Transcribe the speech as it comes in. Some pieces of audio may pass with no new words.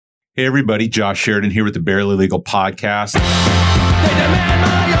Hey, everybody. Josh Sheridan here with the Barely Legal Podcast.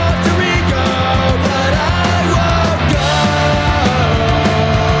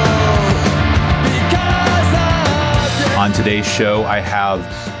 On today's show, I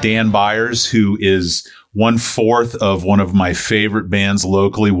have Dan Byers, who is 1/4 of one of my favorite bands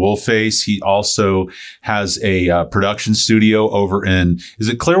locally, Wolfface. He also has a production studio over in, is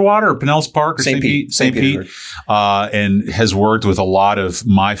it Clearwater or Pinellas Park or St. Pete? St. Pete. And has worked with a lot of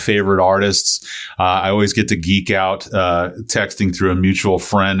my favorite artists. I always get to geek out texting through a mutual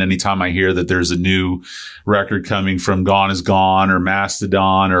friend anytime I hear that there's a new record coming from Gone is Gone or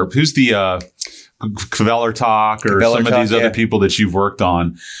Mastodon or who's the Kveler Talk or some of these other people that you've worked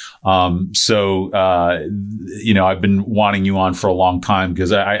on. I've been wanting you on for a long time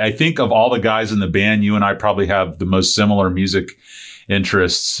because I think of all the guys in the band, you and I probably have the most similar music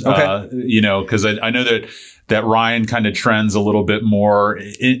interests. Okay. Because I know that Ryan kind of trends a little bit more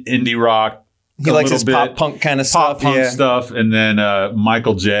indie rock. He likes his pop punk kind of stuff. Pop punk stuff. And then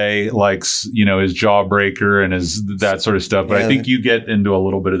Michael J likes, his Jawbreaker and his that sort of stuff. But I think you get into a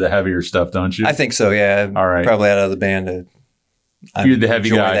little bit of the heavier stuff, don't you? I think so, yeah. All right. Probably out of the band. You're the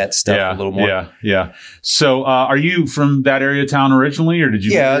heavy guy. That stuff a little more. Yeah. So are you from that area of town originally, or did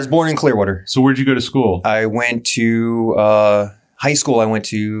you? Yeah, I was born in Clearwater. So where'd you go to school? I went to high school. I went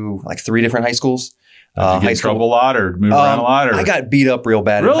to like 3 different high schools. Did you get in trouble a lot or move around a lot? Or? I got beat up real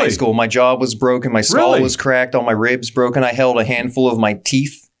bad in high school. My jaw was broken. My skull was cracked. All my ribs broken. I held a handful of my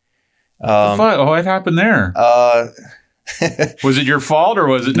teeth. What happened there? Was it your fault or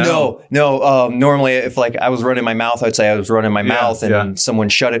was it no? No. Normally, if I was running my mouth, I'd say I was running my mouth and someone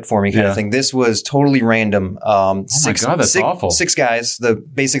shut it for me kind of thing. This was totally random. Oh my God, that's awful. 6 guys,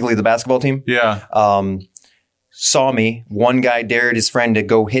 basically the basketball team. Yeah. Saw me. One guy dared his friend to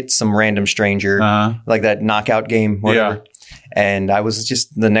go hit some random stranger, like that knockout game, whatever. Yeah. And I was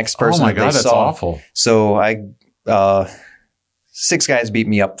just the next person that they saw. That's awful. So 6 guys beat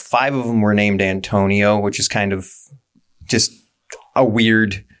me up. 5 of them were named Antonio, which is kind of just a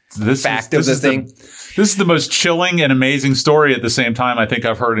weird fact of the thing. This is the most chilling and amazing story at the same time I think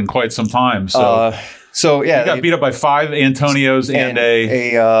I've heard in quite some time. So yeah. You got beat up by 5 Antonios and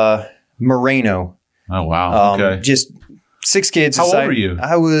a Moreno. Oh, wow. Okay. Just 6 kids. How old were you?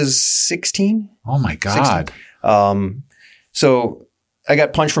 I was 16. Oh, my God. 16. So I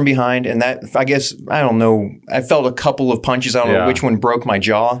got punched from behind, and that, I guess, I don't know. I felt a couple of punches. I don't know which one broke my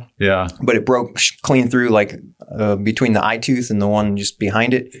jaw. Yeah. But it broke clean through, between the eye tooth and the one just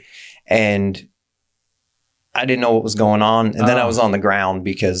behind it. And I didn't know what was going on. And then I was on the ground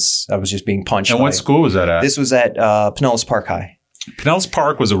because I was just being punched. And what school was that at? This was at Pinellas Park High. Pinellas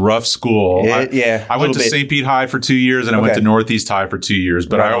Park was a rough school. I went to St. Pete High for 2 years and I went to Northeast High for 2 years.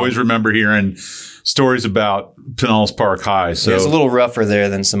 But I always remember hearing stories about Pinellas Park High. So it's a little rougher there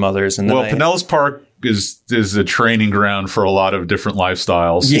than some others. And Pinellas Park is a training ground for a lot of different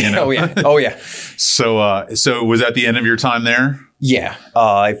lifestyles. Yeah. Oh yeah. So was that the end of your time there? Yeah.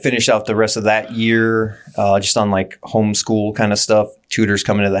 I finished out the rest of that year just on homeschool kind of stuff, tutors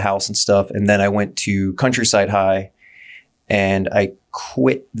coming to the house and stuff. And then I went to Countryside High. And I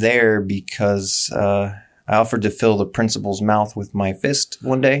quit there because I offered to fill the principal's mouth with my fist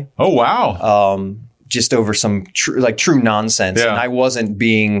one day. Oh, wow. Just over some true nonsense. Yeah. And I wasn't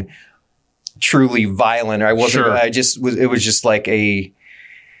being truly violent. I wasn't. Sure. It was just like a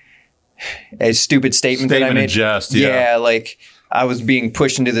stupid statement that I made. Jest, yeah. I was being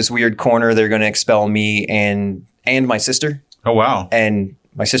pushed into this weird corner. They're going to expel me and my sister. Oh, wow. And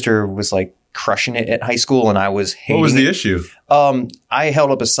my sister was crushing it at high school, and I was hating it. What was the issue? I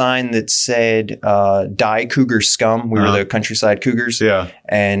held up a sign that said, die Cougar scum. We were the Countryside Cougars. Yeah.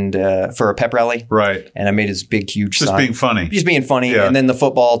 And for a pep rally. Right. And I made this big, huge sign. Just being funny. Just being funny. Yeah. And then the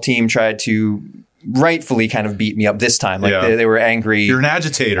football team tried to rightfully kind of beat me up this time. They were angry. You're an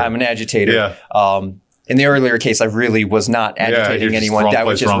agitator. I'm an agitator. Yeah. In the earlier case, I really was not agitating anyone. That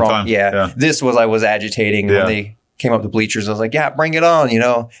was just wrong. Yeah. This was, I was agitating. Yeah. When they came up the bleachers, I was like, yeah, bring it on,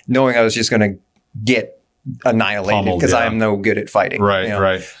 knowing I was just going to get annihilated because I am no good at fighting. Right,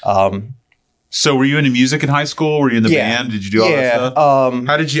 right. So were you into music in high school? Were you in the band? Did you do all that stuff?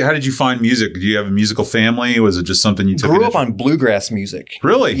 How did you find music? Did you have a musical family? Was it just something you took? Grew up on bluegrass music.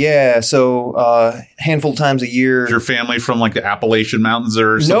 Really? Yeah. So handful of times a year. Is your family from the Appalachian Mountains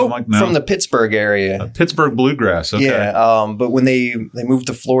or something No, from the Pittsburgh area. Pittsburgh bluegrass. Okay. Yeah. But when they moved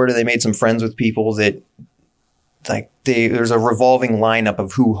to Florida, they made some friends with people that there's a revolving lineup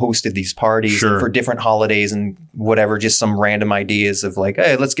of who hosted these parties for different holidays and whatever, just some random ideas of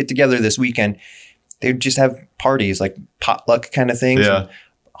hey, let's get together this weekend. They'd just have parties, potluck kind of things. Yeah.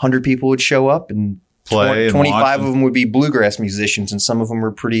 100 people would show up and play. 25 of them would be bluegrass musicians, and some of them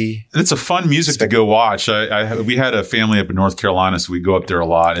were pretty. It's a fun music to go watch. We had a family up in North Carolina, so we go up there a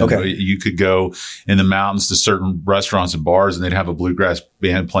lot. And you could go in the mountains to certain restaurants and bars, and they'd have a bluegrass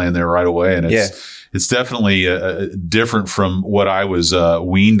band playing there right away. And it's definitely different from what I was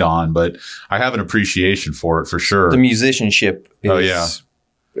weaned on, but I have an appreciation for it for sure. The musicianship is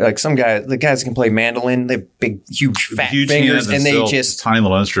like the guys can play mandolin, they have big, huge fingers, and they just tiny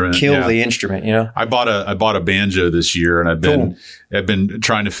little instrument. Kill the instrument, you know? I bought a banjo this year, and I've been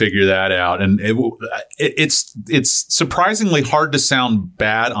trying to figure that out. And it's surprisingly hard to sound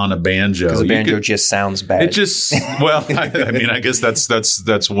bad on a banjo. Because a banjo just sounds bad. It just, well, I mean, I guess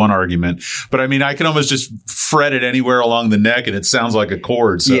that's one argument. But I mean, I can almost just fret it anywhere along the neck and it sounds like a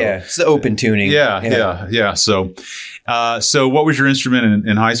chord. So. Yeah. It's the open tuning. Yeah. So what was your instrument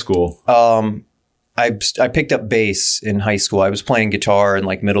in high school? I picked up bass in high school. I was playing guitar in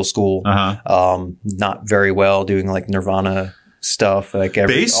like middle school. Not very well, doing like Nirvana stuff like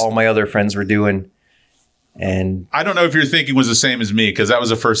all my other friends were doing. And I don't know if your thinking was the same as me, because that was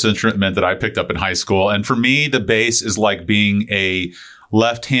the first instrument that I picked up in high school. And for me, the bass is like being a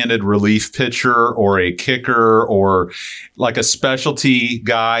left-handed relief pitcher or a kicker or like a specialty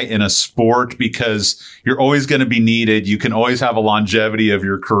guy in a sport, because you're always going to be needed. You can always have a longevity of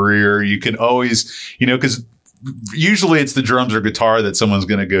your career. You can always, because usually it's the drums or guitar that someone's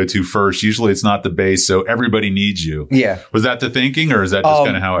going to go to first. Usually it's not the bass. So everybody needs you. Yeah. Was that the thinking, or is that just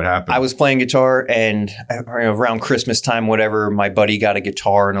kind of how it happened? I was playing guitar, and around Christmas time, whatever, my buddy got a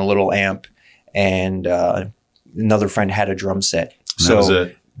guitar and a little amp, and another friend had a drum set. So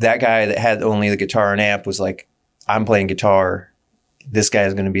that guy that had only the guitar and amp was like, I'm playing guitar. This guy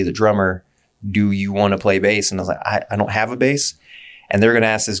is going to be the drummer. Do you want to play bass? And I was like, I don't have a bass. And they're going to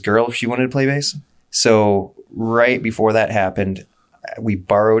ask this girl if she wanted to play bass. So right before that happened, we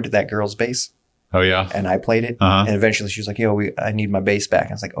borrowed that girl's bass. Oh, yeah. And I played it. And eventually she was like, I need my bass back.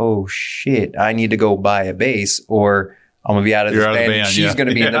 I was like, oh, shit. I need to go buy a bass, or I'm going to be out of this band. She's going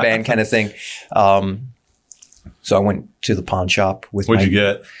to be in the band, kind of thing. So I went to the pawn shop with What'd you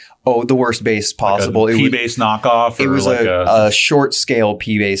get? Oh, the worst bass possible. Like a P-bass knockoff? It was like a short scale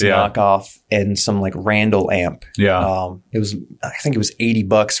P-bass knockoff and some like Randall amp. Yeah. I think it was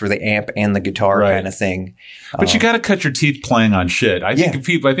 $80 for the amp and the guitar kind of thing. But you got to cut your teeth playing on shit. I think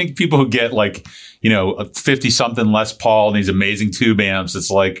people who get like, a 50 something Les Paul and these amazing tube amps, it's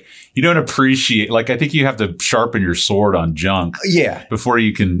like, you don't appreciate, like, I think you have to sharpen your sword on junk. Yeah. Before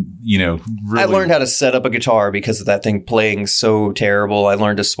you can, really. I learned how to set up a guitar because of that thing playing so terrible. I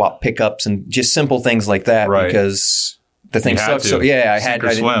learned to swap pickups and just simple things like that because the thing sucks. So I had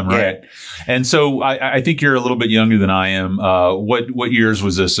to swim, right? Yeah. And so I think you're a little bit younger than I am. What years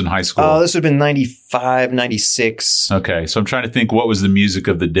was this in high school? This would have been 95, 96. Okay. So I'm trying to think, what was the music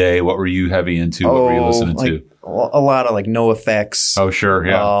of the day? What were you heavy into? What were you listening to? A lot of like NoFX. Oh, sure.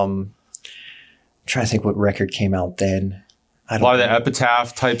 Yeah. I'm trying to think what record came out then. A lot of the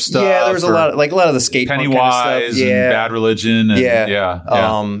Epitaph type stuff. Yeah, there was a lot of the skate Pennywise kind of stuff. and Bad Religion.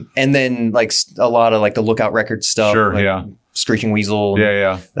 And, and then like a lot of like the Lookout Records stuff. Sure, like Screeching Weasel.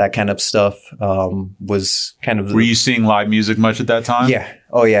 That kind of stuff was kind of. Were you seeing live music much at that time? Yeah.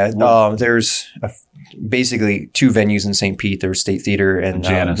 Oh, yeah. There's basically two venues in St. Pete. There was State Theater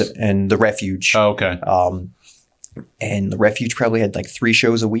and the Refuge. Oh, okay. And the Refuge probably had like 3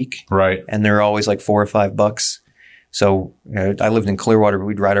 shows a week. Right. And they're always like $4 or $5. So I lived in Clearwater, but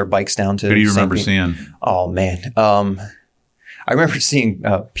we'd ride our bikes down to. Who do you remember seeing? Oh, man. I remember seeing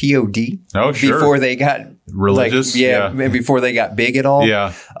POD. Oh, sure. Before they got religious. Before they got big at all.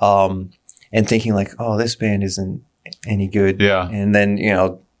 Yeah. And thinking like, oh, this band isn't any good. Yeah. And then,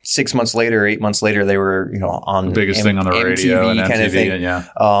 6 months later, 8 months later, they were, on the biggest thing on the radio and kind MTV,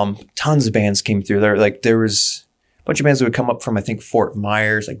 of thing. Tons of bands came through there. Like there was a bunch of bands that would come up from, I think, Fort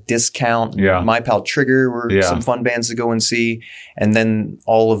Myers, like Discount, My Pal Trigger were some fun bands to go and see. And then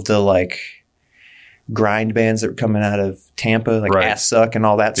all of the like grind bands that were coming out of Tampa, like Ass Suck and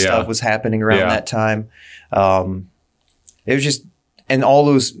all that stuff was happening around that time. It was just, and all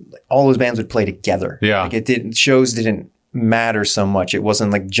those bands would play together. Yeah. Like shows didn't matter so much. It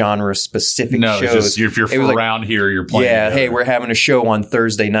wasn't like genre specific shows. Just if you're from around here, you're playing. Yeah. together. Hey, we're having a show on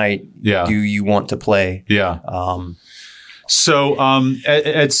Thursday night. Yeah. Do you want to play? Yeah. So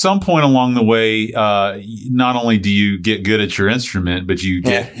at some point along the way, not only do you get good at your instrument, but you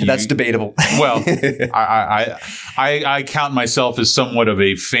get that's debatable. Well, I count myself as somewhat of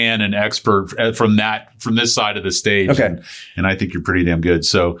a fan and expert from this side of the stage. Okay. And I think you're pretty damn good.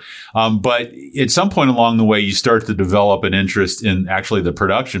 So, but at some point along the way, you start to develop an interest in actually the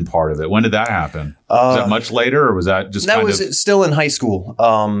production part of it. When did that happen? Was that much later, or was that just that was still in high school?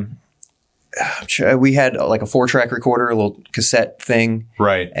 we had like a 4-track recorder, a little cassette thing.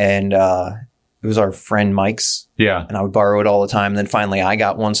 Right. And it was our friend Mike's. Yeah. And I would borrow it all the time. And then finally I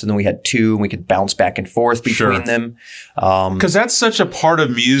got one. So then we had 2 and we could bounce back and forth between them. Because that's such a part of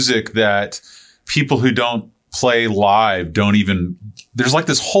music that people who don't play live don't even, there's like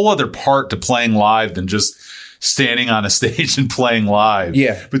this whole other part to playing live than just standing on a stage and playing live.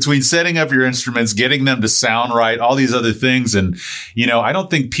 Yeah. Between setting up your instruments, getting them to sound right, all these other things. And, I don't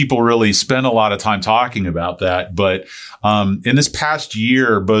think people really spend a lot of time talking about that. But in this past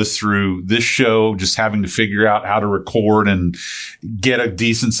year, both through this show, just having to figure out how to record and get a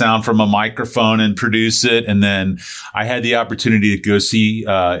decent sound from a microphone and produce it. And then I had the opportunity to go see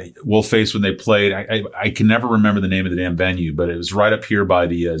Wolfface when they played. I can never remember the name of the damn venue, but it was right up here by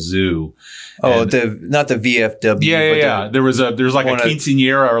the zoo. Oh, not the VFW. Yeah. There was like a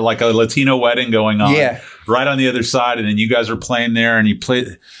quinceañera or like a Latino wedding going on. Yeah. Right on the other side. And then you guys were playing there and you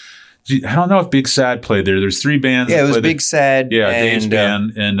played. I don't know if Big Sad played there. There's 3 bands. Yeah, it was Big Sad. Yeah, Dave's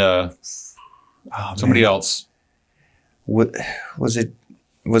band and somebody else. What was it?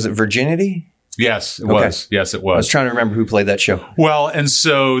 Was it Virginity? Yes, it was. Yes, it was. I was trying to remember who played that show. Well, and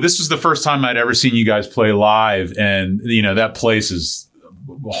so this was the first time I'd ever seen you guys play live, and that place is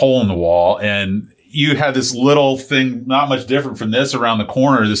a hole in the wall, and you had this little thing, not much different from this, around the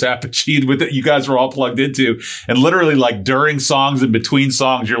corner, this Apogee with it you guys were all plugged into. And literally, like, during songs and between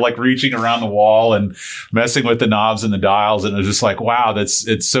songs, you're like reaching around the wall and messing with the knobs and the dials. And it was just like, wow,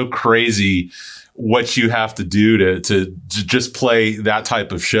 it's so crazy what you have to do to just play that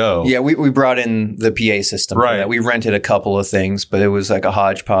type of show. Yeah, we brought in the PA system. Right. For that. We rented a couple of things, but it was like a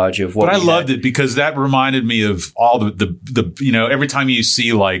hodgepodge of what. But I loved it because that reminded me of all the every time you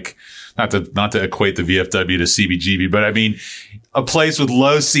see, like, not to equate the VFW to CBGB, but I mean, a place with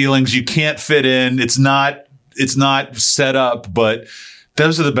low ceilings you can't fit in. It's not set up, but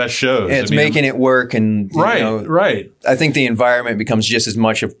those are the best shows. Yeah, it's making it work, and right. I think the environment becomes just as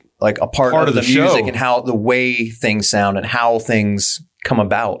much of like a part of the music show. And how the way things sound and how things come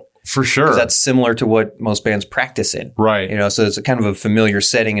about. For sure. Because that's similar to what most bands practice in. Right. So it's a kind of a familiar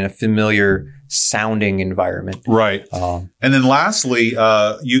setting and a familiar sounding environment. Right. And then lastly,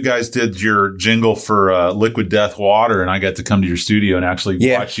 you guys did your jingle for Liquid Death Water, and I got to come to your studio and actually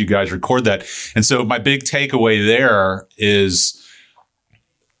watch you guys record that. And so my big takeaway there is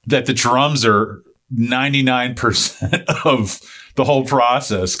that the drums are 99% of the whole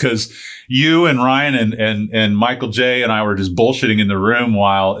process, because you and Ryan and Michael J and I were just bullshitting in the room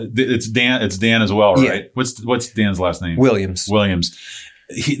while it's Dan as well, right? Yeah. What's Dan's last name? Williams.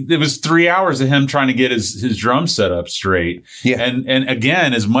 It was 3 hours of him trying to get his drum set up straight. Yeah. And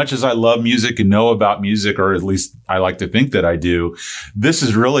again, as much as I love music and know about music, or at least I like to think that I do, this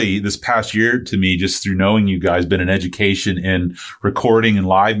is really, this past year to me, just through knowing you guys, been an education in recording and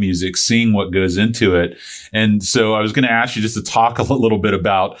live music, seeing what goes into it. And so I was going to ask you just to talk a little bit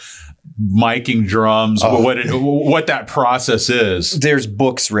about miking drums, what that process is. There's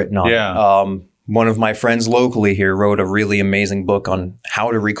books written on it. One of my friends locally here wrote a really amazing book on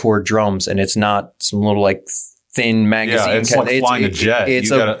how to record drums, and it's not some little like thin magazine. Yeah, it's like flying a jet.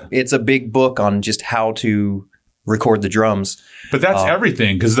 It's a big book on just how to record the drums. But that's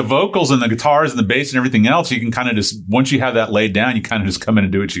everything, because the vocals and the guitars and the bass and everything else, you can kind of just, once you have that laid down, you kind of just come in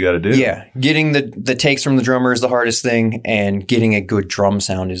and do what you got to do. Yeah. Getting the takes from the drummer is the hardest thing, and getting a good drum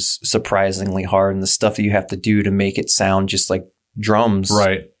sound is surprisingly hard, and the stuff that you have to do to make it sound just like drums.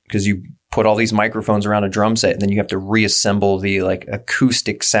 Right. Because you put all these microphones around a drum set, and then you have to reassemble the like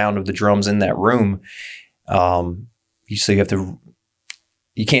acoustic sound of the drums in that room. So you have to,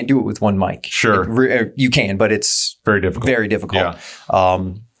 you can't do it with one mic. Sure. You can, but it's very difficult. Very difficult. Yeah.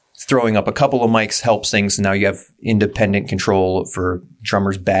 Throwing up a couple of mics helps things. Now you have independent control for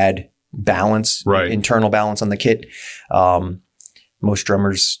drummers' bad balance, internal balance on the kit. Most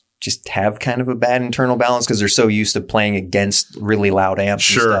drummers just have kind of a bad internal balance because they're so used to playing against really loud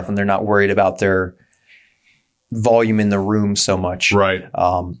amps and stuff, and they're not worried about their volume in the room so much. Right.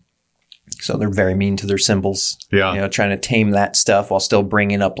 So they're very mean to their cymbals. Yeah. Trying to tame that stuff while still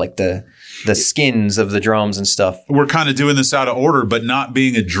bringing up like the skins of the drums and stuff. We're kind of doing this out of order, but not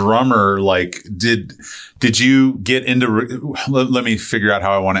being a drummer, like did you get into, let me figure out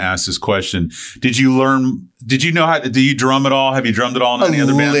how I want to ask this question. Did you know do you drum at all? Have you drummed at all in any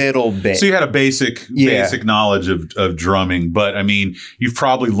other band? A little bit. So you had a basic knowledge of drumming, but I mean, you've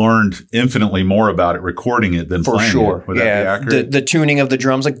probably learned infinitely more about it recording it than playing it. Would that be accurate? The tuning of the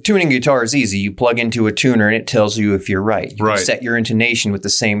drums, like tuning guitar is easy. You plug into a tuner and it tells you if you're right. You can set your intonation with the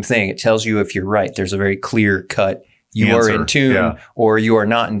same thing. It tells you if you're right. There's a very clear cut. You are in tune or you are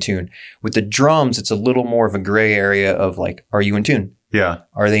not in tune. With the drums, it's a little more of a gray area of like, are you in tune? Yeah.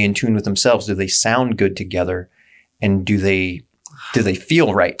 Are they in tune with themselves? Do they sound good together? And do they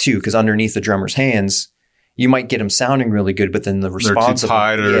feel right too? Because underneath the drummer's hands, you might get them sounding really good, but then the response they're too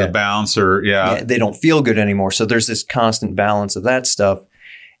tight or the bounce or they don't feel good anymore. So there's this constant balance of that stuff.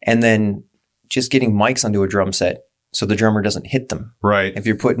 And then just getting mics onto a drum set so the drummer doesn't hit them. Right. If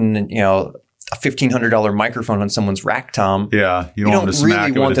you're putting, a $1,500 microphone on someone's rack tom, you don't want to smack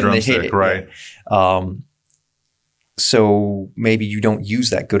really it want with a them to hit drumstick, it. right? Yeah. So maybe you don't use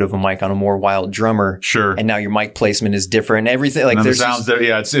that good of a mic on a more wild drummer. Sure. And now your mic placement is different. Everything like there's sounds there.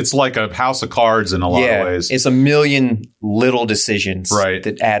 Yeah. It's like a house of cards in a lot of ways. It's a million little decisions right.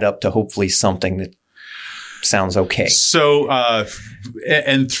 that add up to hopefully something that sounds okay. So,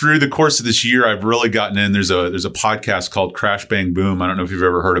 and through the course of this year, I've really gotten in. There's a podcast called Crash Bang Boom. I don't know if you've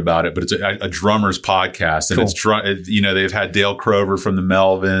ever heard about it, but it's a drummer's podcast, and cool. They've had Dale Crover from the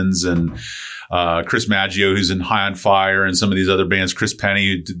Melvins and Chris Maggio, who's in High on Fire, and some of these other bands, Chris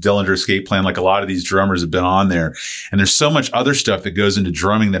Penny, Dillinger Escape Plan, like a lot of these drummers have been on there. And there's so much other stuff that goes into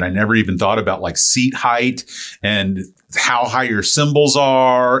drumming that I never even thought about, like seat height and how high your cymbals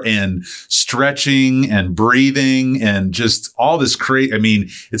are and stretching and breathing and just all this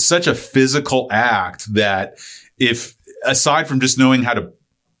it's such a physical act that if aside from just knowing how to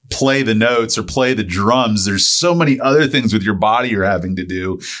play the notes or play the drums, there's so many other things with your body you're having to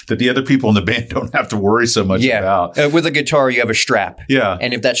do that the other people in the band don't have to worry so much about. With a guitar, you have a strap. Yeah.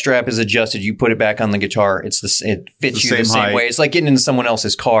 And if that strap is adjusted, you put it back on the guitar. It fits you the same way. It's like getting into someone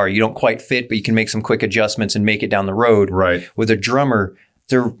else's car. You don't quite fit, but you can make some quick adjustments and make it down the road. Right. With a drummer,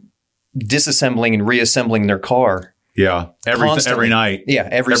 they're disassembling and reassembling their car. Yeah. Every night. Yeah.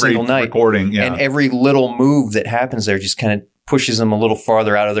 Every single night. Recording. Yeah. And every little move that happens there just kind of pushes them a little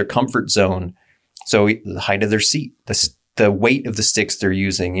farther out of their comfort zone. So the height of their seat, the weight of the sticks they're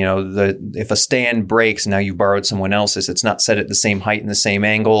using, if a stand breaks and now you borrowed someone else's, it's not set at the same height and the same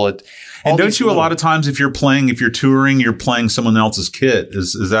angle. And don't you a lot of times if you're touring, you're playing someone else's kit?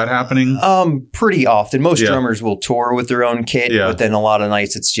 Is that happening? Pretty often. Most drummers will tour with their own kit, yeah. but then a lot of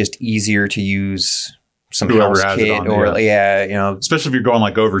nights it's just easier to use some house kit especially if you're going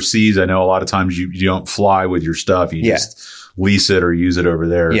like overseas. I know a lot of times you don't fly with your stuff. You just lease it or use it over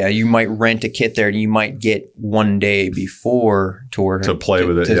there. Yeah, you might rent a kit there and you might get one day before tour to play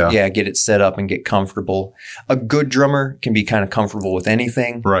with it. Get it set up and get comfortable. A good drummer can be kind of comfortable with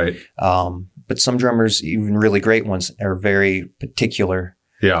anything. Right. But some drummers, even really great ones, are very particular.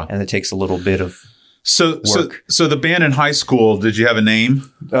 Yeah. And it takes a little bit of work. So the band in high school, did you have a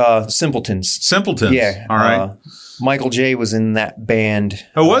name? Simpletons. Simpletons. Yeah. All right. Michael J was in that band.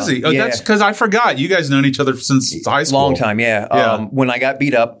 Oh, was he? Oh, that's because I forgot. You guys known each other since high school. Long time, yeah. When I got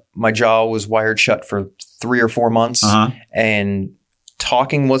beat up, my jaw was wired shut for 3 or 4 months. And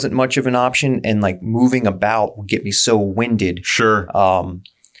talking wasn't much of an option. And like moving about would get me so winded. Sure.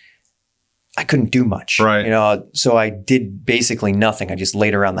 I couldn't do much. Right. So I did basically nothing. I just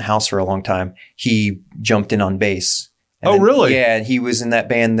laid around the house for a long time. He jumped in on bass. Really? Yeah. He was in that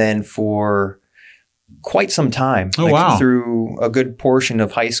band then for quite some time. Oh, wow. Through a good portion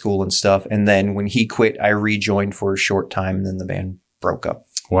of high school and stuff. And then when he quit, I rejoined for a short time and then the band broke up.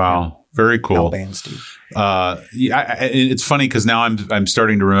 Wow. Very cool. All bands do. It's funny because now I'm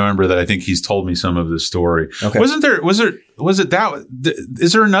starting to remember that I think he's told me some of this story. Okay. Is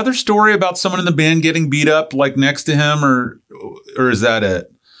there another story about someone in the band getting beat up like next to him or is that it?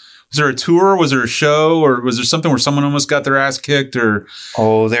 Was there a tour? Was there a show? Or was there something where someone almost got their ass kicked? Or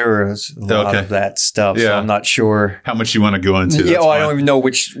there was a lot of that stuff. Yeah. So I'm not sure how much you want to go into. I don't even know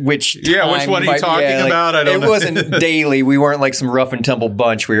which time. Which one are you talking about? I don't know. It wasn't daily. We weren't like some rough and tumble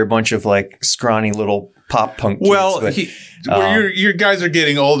bunch. We were a bunch of like scrawny little pop punk kids. Well, your guys are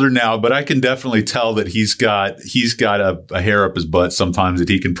getting older now, but I can definitely tell that he's got a hair up his butt sometimes that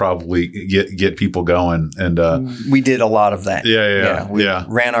he can probably get people going. And we did a lot of that. We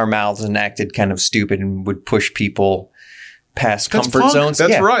ran our mouths and acted kind of stupid and would push people past comfort zones.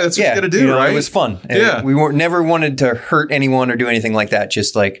 That's right. That's what you got to do, right? It was fun. Yeah. We never wanted to hurt anyone or do anything like that.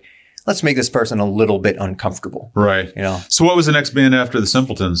 Just like, let's make this person a little bit uncomfortable. Right. So what was the next band after the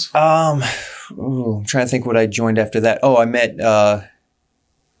Simpletons? I'm trying to think what I joined after that. Oh, I met a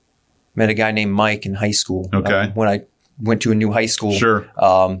guy named Mike in high school. Okay. When I went to a new high school. Sure.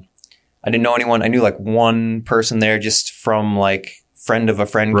 I didn't know anyone. I knew like one person there just from like friend of a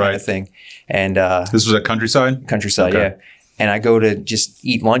friend kind of thing. And this was at Countryside? Countryside, okay. yeah. And I go to just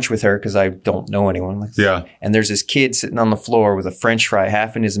eat lunch with her because I don't know anyone. And there's this kid sitting on the floor with a French fry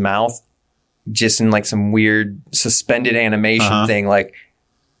half in his mouth, just in like some weird suspended animation thing, like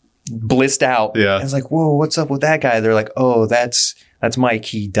blissed out. Yeah. I was like, whoa, what's up with that guy? They're like, oh, that's Mike.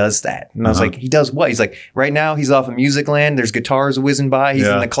 He does that. And I was like, he does what? He's like, right now he's off of Music Land. There's guitars whizzing by. He's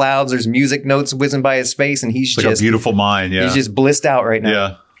in the clouds. There's music notes whizzing by his face. And he's like just a beautiful mind. Yeah. He's just blissed out right now.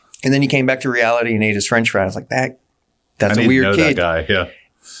 Yeah. And then he came back to reality and ate his French fry. I was like, that's a weird kid. That guy. Yeah.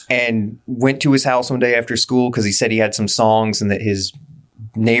 And went to his house one day after school because he said he had some songs and that his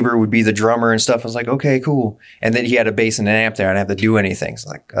neighbor would be the drummer and stuff. I was like, okay, cool. And then he had a bass and an amp there. I didn't have to do anything. So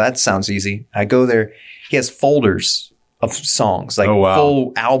like, that sounds easy. I go there. He has folders of songs, like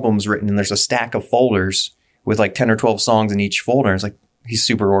full albums written. And there's a stack of folders with like 10 or 12 songs in each folder. It's like, he's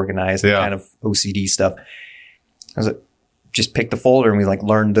super organized and kind of OCD stuff. I was like, just picked the folder and we like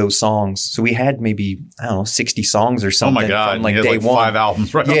learned those songs. So we had maybe, I don't know, 60 songs or something. Oh my God. From like day one. 5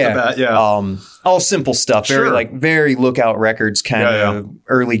 albums right off the bat. Yeah. All simple stuff. Very Lookout Records kind of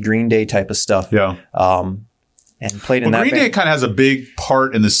early Green Day type of stuff. Yeah. And played in that Green Day kind of has a big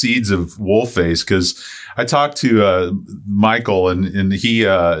part in the seeds of Wolfface because I talked to Michael and he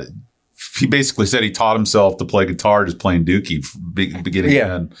basically said he taught himself to play guitar just playing Dookie beginning to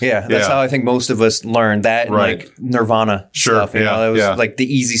end. Yeah, that's how I think most of us learned that. And like Nirvana stuff. You know, that was like the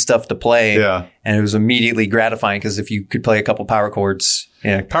easy stuff to play. Yeah, and it was immediately gratifying because if you could play a couple power chords.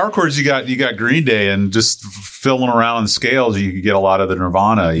 Yeah, power chords. You got Green Day and just filling around on scales, you could get a lot of the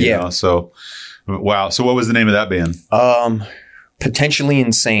Nirvana. You know? So wow. So what was the name of that band? Potentially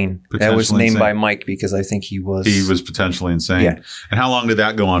Insane. That was named by Mike because I think he was potentially insane. Yeah. And how long did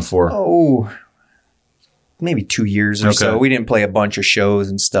that go on for? Oh, maybe 2 years or so. We didn't play a bunch of shows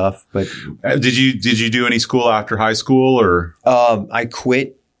and stuff, but did you do any school after high school or? I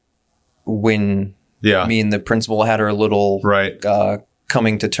quit when me and the principal had our little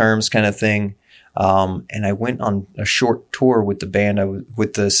coming to terms kind of thing. And I went on a short tour with the band,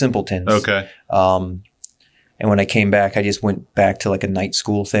 with the Simpletons. Okay. And when I came back, I just went back to like a night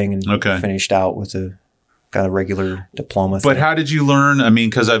school thing and finished out with got a regular diploma thing. But how did you learn? I mean,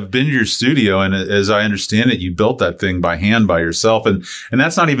 because I've been to your studio and as I understand it, you built that thing by hand by yourself. And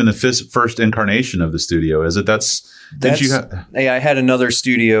that's not even the first incarnation of the studio, is it? I had another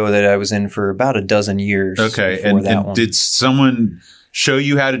studio that I was in for about a dozen years. Okay. And did someone show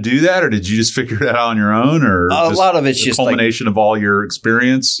you how to do that, or did you just figure that out on your own, or a lot of it's just a culmination of all your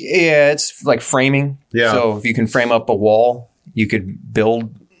experience? Yeah, it's like framing. Yeah. So if you can frame up a wall, you could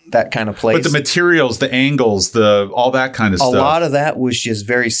build that kind of place. But the materials, the angles, all that kind of stuff. A lot of that was just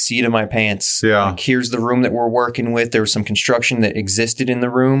very seat of my pants. Yeah. Like, here's the room that we're working with. There was some construction that existed in the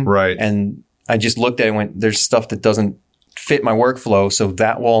room. Right. And I just looked at it and went, there's stuff that doesn't fit my workflo. So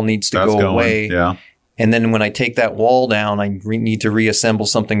that wall needs to go away. Yeah. And then when I take that wall down, I need to reassemble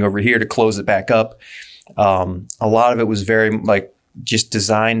something over here to close it back up. A lot of it was very like just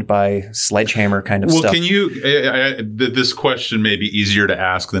designed by sledgehammer kind of stuff. Well, can you? This question may be easier to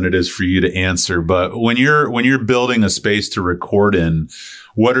ask than it is for you to answer. But when you're building a space to record in,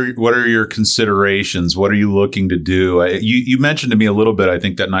 what are your considerations? What are you looking to do? You mentioned to me a little bit, I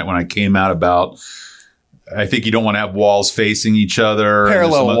think, that night when I came out about. I think you don't want to have walls facing each other.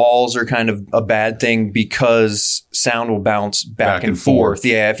 Parallel walls are kind of a bad thing because sound will bounce back and forth.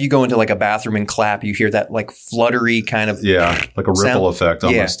 Yeah. If you go into like a bathroom and clap, you hear that like fluttery kind of like a ripple effect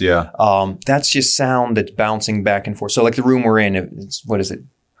almost. Yeah. That's just sound that's bouncing back and forth. So like the room we're in, it's, what is it?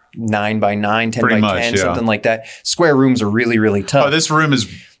 9 by 9, 10 by 10, something like that. Square rooms are really, really tough. Oh, this room is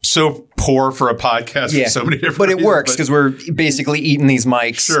so poor for a podcast for so many different but it reasons, works because we're basically eating these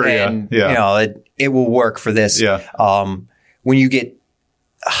mics. Sure, and you know, it will work for this. Yeah. When you get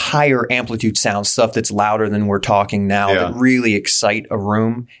higher amplitude sound, stuff that's louder than we're talking now, that really excite a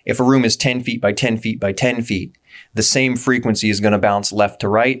room. If a room is 10 feet by 10 feet by 10 feet, the same frequency is going to bounce left to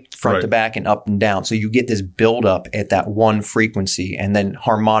right, front to back, and up and down. So you get this buildup at that one frequency and then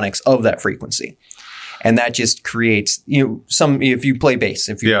harmonics of that frequency. And that just creates, if you play bass,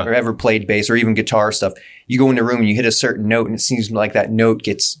 if you've ever played bass or even guitar stuff, you go in a room and you hit a certain note and it seems like that note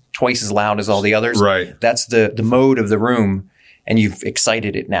gets twice as loud as all the others. Right. That's the mode of the room and you've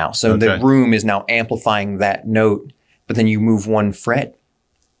excited it now. So the room is now amplifying that note, but then you move one fret.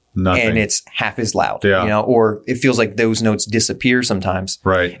 Nothing. And it's half as loud, or it feels like those notes disappear sometimes.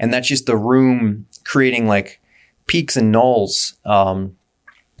 Right. And that's just the room creating like peaks and nulls.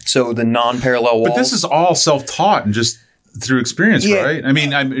 So the non-parallel walls. But this is all self-taught and just through experience, right? I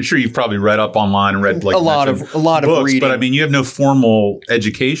mean, I'm sure you've probably read up online and read like a lot of books, reading. but I mean, you have no formal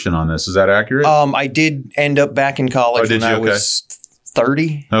education on this. Is that accurate? I did end up back in college when I was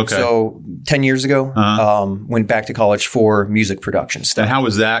 30. Okay. So 10 years ago, went back to college for music production stuff. And how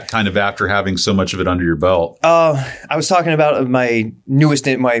was that kind of after having so much of it under your belt? I was talking about my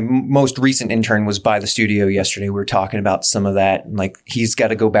most recent intern was by the studio yesterday. We were talking about some of that. And like, he's got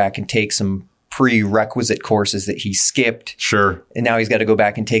to go back and take some prerequisite courses that he skipped. Sure. And now he's got to go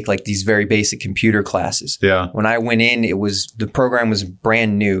back and take like these very basic computer classes. Yeah. When I went in, the program was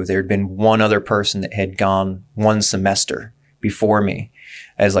brand new. There had been one other person that had gone one semester before me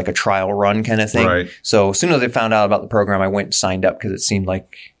as like a trial run kind of thing. Right. So as soon as I found out about the program, I went and signed up because it seemed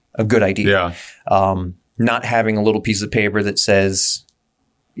like a good idea. Yeah. Not having a little piece of paper that says,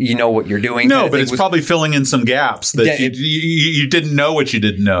 you know what you're doing. No, but it's probably filling in some gaps that you didn't know what you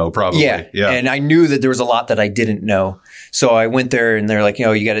didn't know, probably. Yeah. And I knew that there was a lot that I didn't know. So I went there and they're like,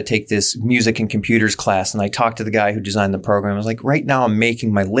 you got to take this music and computers class. And I talked to the guy who designed the program. I was like, right now I'm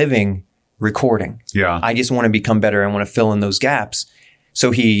making my living recording. Yeah. I just want to become better. I want to fill in those gaps.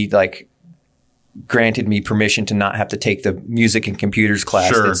 So he like granted me permission to not have to take the music and computers class.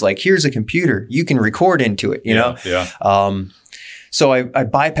 Sure. It's like, here's a computer. You can record into it, you know? Yeah. So I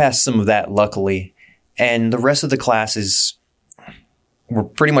bypassed some of that, luckily. And the rest of the classes were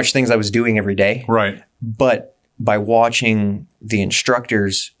pretty much things I was doing every day. Right. But by watching the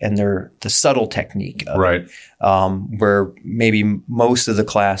instructors and the subtle technique of right. it, where maybe most of the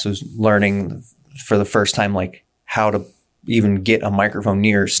class was learning for the first time, like how to even get a microphone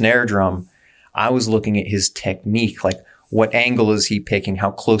near a snare drum, I was looking at his technique, like what angle is he picking,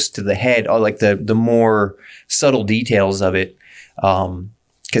 how close to the head, or like the more subtle details of it.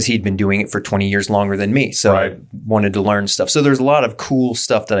 Because he'd been doing it for 20 years longer than me. So right. I wanted to learn stuff. So there's a lot of cool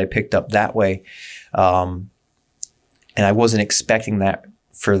stuff that I picked up that way. And I wasn't expecting that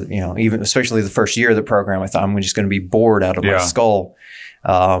for, even especially the first year of the program. I thought I'm just going to be bored out of my skull.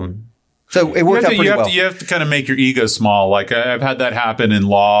 So it worked out pretty well. You have to kind of make your ego small. Like I've had that happen in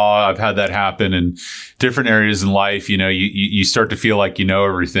law. I've had that happen in different areas in life. You start to feel like you know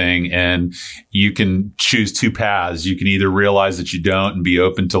everything, and you can choose two paths. You can either realize that you don't and be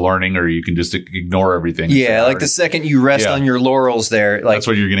open to learning, or you can just ignore everything. Yeah, like the second you rest on your laurels there, like that's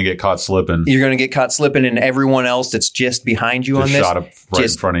what you're going to get caught slipping. You're going to get caught slipping, and everyone else that's just behind you on this shot up right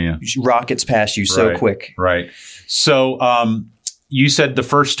in front of you, rockets past you so quick. Right. So, you said the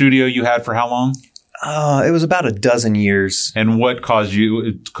first studio you had for how long? It was about a dozen years. And what caused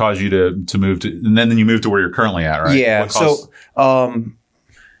you to move to, and then you moved to where you're currently at, right? Yeah. So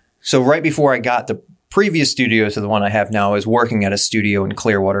right before I got the previous studio to the one I have now, I was working at a studio in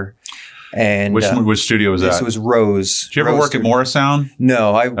Clearwater. And which studio was that? This was Rose. Did you ever work at Morrisound?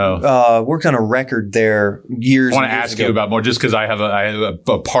 No, I worked on a record there years. I want to ask you about more, just because I have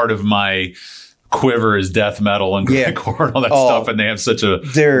a part of my quiver is death metal and grindcore and all that stuff, and they have such a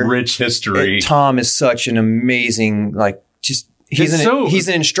rich history. Tom is such an amazing, he's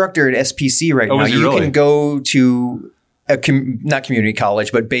an instructor at SPC right now. You can go to not community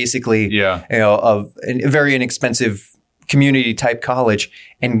college, but basically, a very inexpensive community type college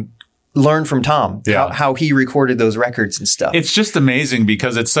and learn from Tom how he recorded those records and stuff. It's just amazing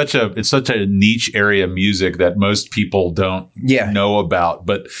because it's such a niche area of music that most people don't know about.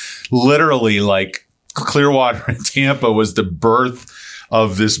 But literally, like Clearwater and Tampa was the birth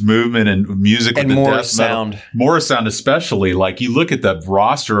of this movement and music and with the Morrisound. Morrisound especially. Like you look at the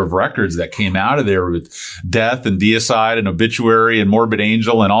roster of records that came out of there with Death and Deicide and Obituary and Morbid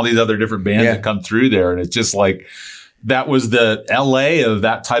Angel and all these other different bands that come through there, and it's just like. That was the LA of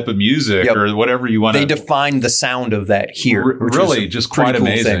that type of music or whatever you want to. They defined the sound of that here. Really, just quite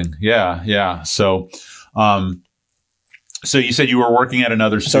amazing. Thing. Yeah. So, so you said you were working at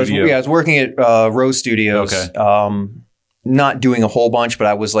another studio. I was working at Rose Studios. Okay. Not doing a whole bunch, but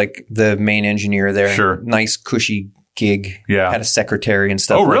I was like the main engineer there. Sure. Nice, cushy gig. Yeah. Had a secretary and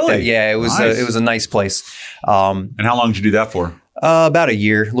stuff. Oh, like really? That. Yeah, it was nice. It was a nice place. And how long did you do that for? About a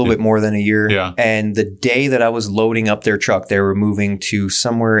year, a little bit more than a year. Yeah. And the day that I was loading up their truck, they were moving to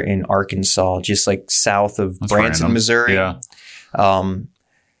somewhere in Arkansas, just like south of Branson, random. Missouri. Yeah. I'm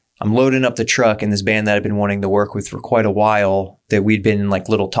loading up the truck, and this band that I've been wanting to work with for quite a while, that we'd been in like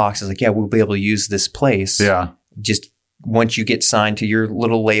little talks, I was like, yeah, we'll be able to use this place. Yeah. Just once you get signed to your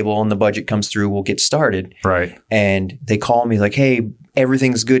little label and the budget comes through, we'll get started. Right. And they call me like, hey,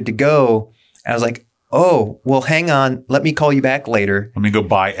 everything's good to go. I was like, oh, well, hang on. Let me call you back later. Let me go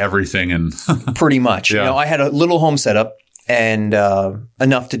buy everything and pretty much. Yeah. I had a little home setup and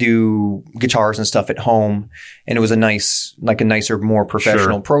enough to do guitars and stuff at home. And it was a nicer, more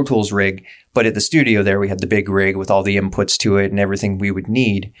professional Pro Tools rig. But at the studio there, we had the big rig with all the inputs to it and everything we would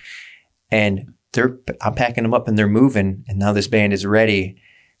need. And I'm packing them up and they're moving. And now this band is ready.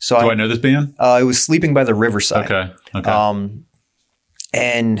 So do I know this band? It was Sleeping by the Riverside. Okay.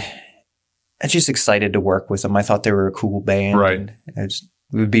 And I was just excited to work with them. I thought they were a cool band. Right. And it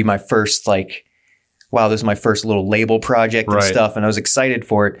would be my first wow, this is my first little label project and stuff. And I was excited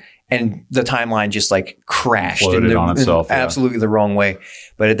for it. And the timeline just crashed on itself, absolutely the wrong way.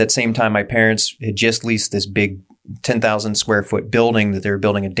 But at that same time, my parents had just leased this big 10,000 square foot building that they were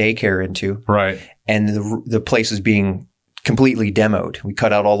building a daycare into. Right. And the place was being completely demoed. We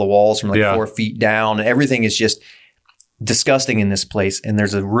cut out all the walls from 4 feet down. And everything is just disgusting in this place. And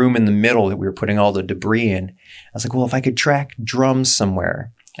there's a room in the middle that we were putting all the debris in. I was like, well, if I could track drums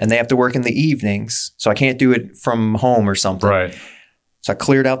somewhere, and they have to work in the evenings, so I can't do it from home or something. Right. So I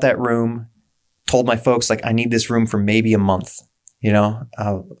cleared out that room, told my folks, I need this room for maybe a month,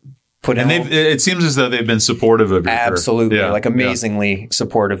 it seems as though they've been supportive of your absolutely, amazingly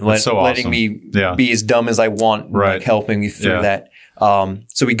supportive, letting me be as dumb as I want, helping me through that.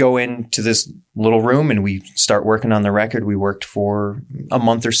 So we go into this little room and we start working on the record. We worked for a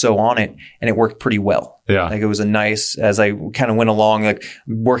month or so on it, and it worked pretty well. Yeah. It was as I kind of went along,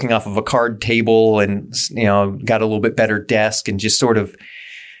 working off of a card table and, got a little bit better desk and just sort of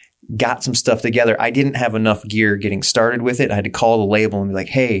got some stuff together. I didn't have enough gear getting started with it. I had to call the label and be like,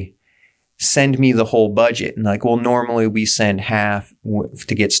 hey, send me the whole budget. And well, normally we send half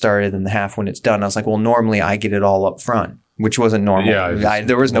to get started and the half when it's done. I was like, well, normally I get it all up front, which wasn't normal. Yeah,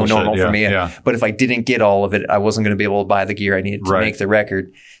 there was no bullshit. normal for me. Yeah. But if I didn't get all of it, I wasn't going to be able to buy the gear I needed to make the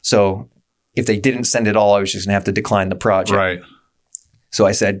record. So if they didn't send it all, I was just going to have to decline the project. Right. So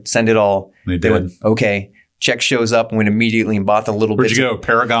I said, send it all. They went, okay. Check shows up and went immediately and bought the little bits. Where'd you go?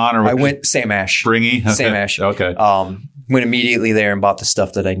 Paragon or? I went Sam Ash. Springy? Okay. Sam Ash. Okay. Went immediately there and bought the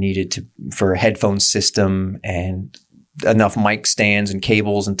stuff that I needed for a headphone system and enough mic stands and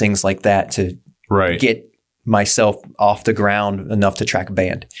cables and things like that to get myself off the ground enough to track a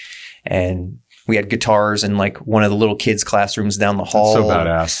band. And we had guitars in one of the little kids' classrooms down the hall.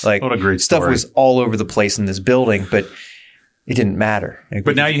 That's so badass. What a great stuff story. was all over the place in this building, but it didn't matter.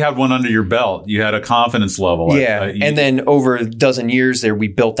 But now you had one under your belt. You had a confidence level. Yeah. And then over a dozen years there, we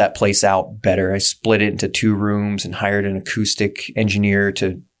built that place out better. I split it into 2 rooms and hired an acoustic engineer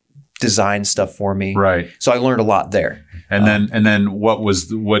to design stuff for me. Right. So I learned a lot there. And then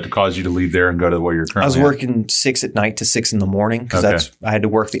what caused you to leave there and go to where you're currently I was working 6 at night to 6 in the morning because I had to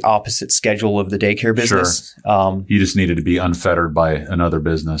work the opposite schedule of the daycare business. Sure. You just needed to be unfettered by another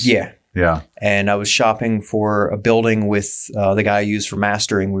business. Yeah. Yeah. And I was shopping for a building with the guy I used for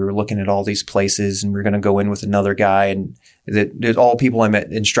mastering. We were looking at all these places and we were going to go in with another guy. And there's all people I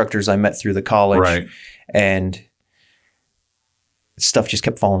met, instructors I met through the college. Right. And stuff just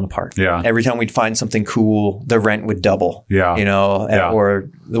kept falling apart. Yeah. Every time we'd find something cool, the rent would double. Yeah. Or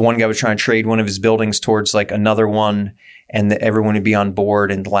the one guy was trying to trade one of his buildings towards another one and everyone would be on board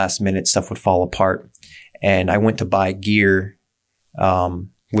and the last minute stuff would fall apart. And I went to buy gear,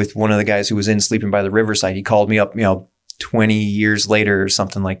 with one of the guys who was in Sleeping by the Riverside. He called me up, 20 years later or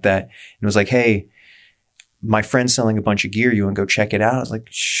something like that. And was like, hey, my friend's selling a bunch of gear. You want to go check it out? I was like,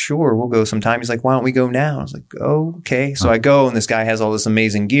 sure, we'll go sometime. He's like, why don't we go now? I was like, oh, okay. So I go and this guy has all this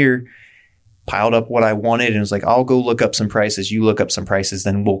amazing gear, piled up what I wanted and was like, I'll go look up some prices. You look up some prices,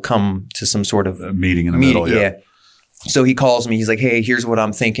 then we'll come to some sort of a meeting in the middle. Yeah. So he calls me. He's like, hey, here's what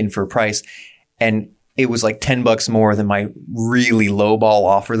I'm thinking for a price. And it was $10 more than my really lowball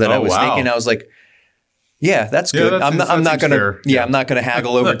offer that I was thinking. I was like, yeah, that's good. I'm not going to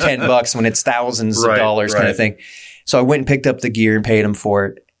haggle over $10 when it's thousands of dollars kind of thing. So I went and picked up the gear and paid him for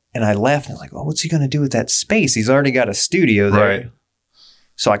it. And I left and I was like, well, what's he going to do with that space? He's already got a studio there. Right.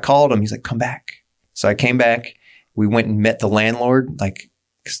 So I called him. He's like, come back. So I came back. We went and met the landlord,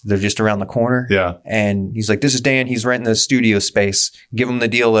 'cause they're just around the corner. Yeah. And he's like, this is Dan. He's renting the studio space. Give him the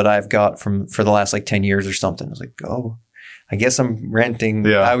deal that I've got for the last 10 years or something. I was like, oh, I guess I'm renting.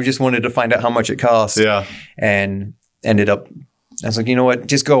 Yeah. I just wanted to find out how much it cost. Yeah. And ended up, I was like, you know what?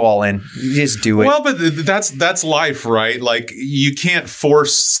 Just go all in. Just do it. Well, but that's life, right? You can't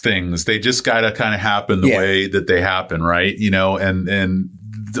force things. They just got to kind of happen the way that they happen, right? And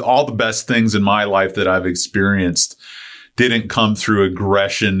all the best things in my life that I've experienced didn't come through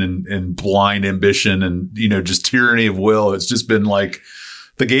aggression and blind ambition and, just tyranny of will. It's just been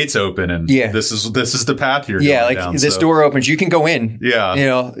the gates open and this is the path you're going down. This door opens, you can go in.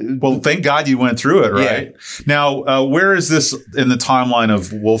 Yeah. Well, thank God you went through it, right? Yeah. Now, where is this in the timeline of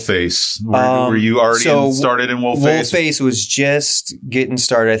Wolfface? Were you already started in Wolfface? Wolfface was just getting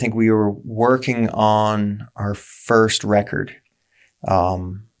started. I think we were working on our first record.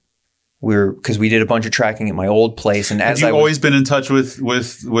 Because we did a bunch of tracking at my old place, and have you always been in touch with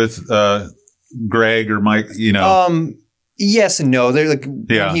Greg or Mike? Yes and no. They're like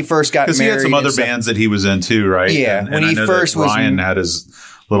when he first got married. Because he had some other bands that he was in too, right? Yeah. And when I he know first that Ryan had his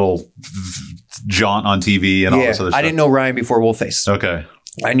little jaunt on TV and all this other stuff. I didn't know Ryan before Wolfface. Okay.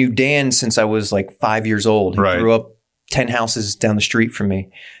 I knew Dan since I was like 5 years old. He grew up 10 houses down the street from me.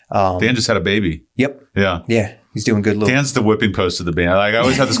 Dan just had a baby. Yep. Yeah. Yeah. He's doing good. Dan's the whipping post of the band. Like I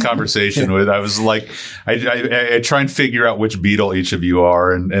always have this conversation with. I was like, I try and figure out which Beatle each of you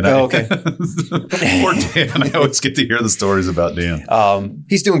are, and okay. Poor Dan. I always get to hear the stories about Dan.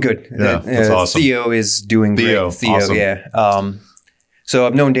 He's doing good. Yeah, that's awesome. Theo is doing great. Theo, awesome. Yeah. So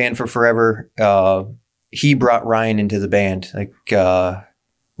I've known Dan for forever. He brought Ryan into the band. Like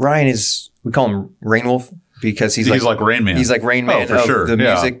Ryan is, we call him Rain Wolf because he's like Rain Man. He's like Rain Man for sure. the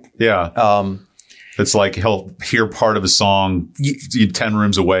music. Yeah. It's like he'll hear part of a song 10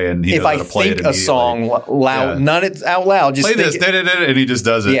 rooms away and he knows how to play it immediately. If I think a song loud, not out loud, just play this, and he just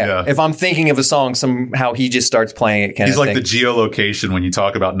does it. Yeah. If I'm thinking of a song, somehow he just starts playing it. He's like the geolocation when you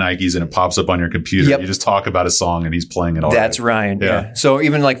talk about Nikes and it pops up on your computer. Yep. You just talk about a song and he's playing it all That's Ryan. Yeah. So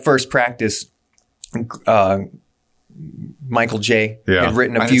even like first practice, Michael J. had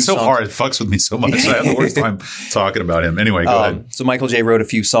written a few it's so songs. hard. It fucks with me so much. I have the worst time talking about him. Anyway, go ahead. So Michael J. wrote a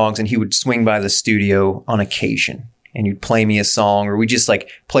few songs and he would swing by the studio on occasion and you'd play me a song or we just like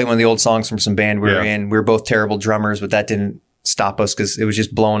play one of the old songs from some band we were in. We were both terrible drummers, but that didn't stop us because it was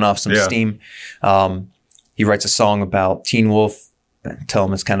just blowing off some steam. He writes a song about Teen Wolf. I tell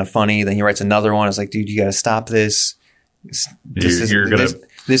him it's kind of funny. Then he writes another one. I was like, dude, you got to stop this.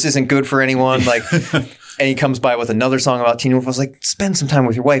 This isn't good for anyone. Like, and he comes by with another song about Teen Wolf. I was like, spend some time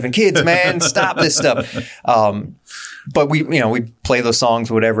with your wife and kids, man. Stop this stuff. But we'd play those songs,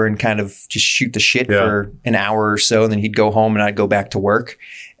 whatever, and kind of just shoot the shit for an hour or so. And then he'd go home and I'd go back to work.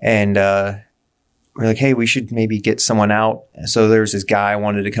 And we're like, hey, we should maybe get someone out. So there was this guy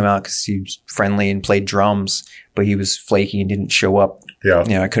wanted to come out because he was friendly and played drums, but he was flaky and didn't show up.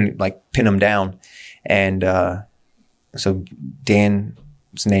 Yeah. I couldn't like pin him down. And so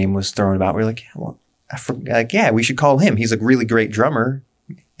Dan's name was thrown about. We were like, well, we should call him. He's a really great drummer.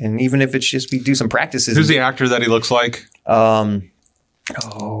 And even if it's just we do some practices. Who's the actor that he looks like?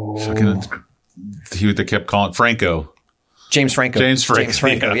 He kept calling Franco. James Franco.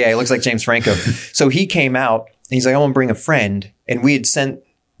 Yeah, he looks like James Franco. So he came out and he's like, I want to bring a friend. And we had sent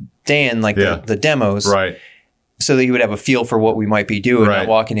Dan like the demos. Right. So that he would have a feel for what we might be doing, not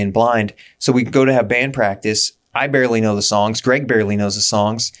walking in blind. So we go to have band practice. I barely know the songs. Greg barely knows the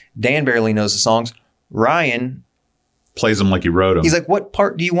songs. Dan barely knows the songs. Ryan plays them like he wrote them. He's like, what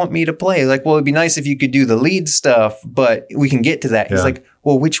part do you want me to play? Like, well, it'd be nice if you could do the lead stuff, but we can get to that. He's like,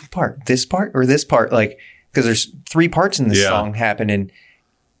 well, which part? This part or this part? Like, because there's 3 parts in this song happening.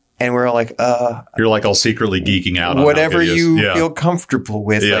 And we're all like, you're like all secretly geeking out on whatever you feel comfortable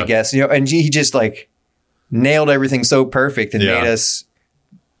with, I guess. And he just like nailed everything so perfect and made us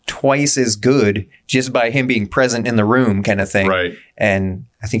twice as good just by him being present in the room kind of thing. Right. And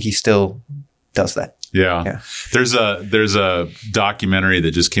I think he still does that. Yeah. There's a documentary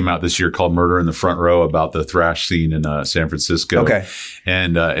that just came out this year called Murder in the Front Row about the thrash scene in San Francisco. Okay.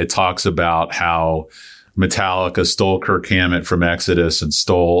 And it talks about how Metallica stole Kirk Hammett from Exodus and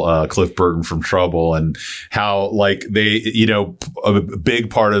stole Cliff Burton from Trouble, and how like they, a big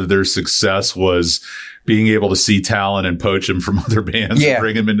part of their success was being able to see talent and poach him from other bands and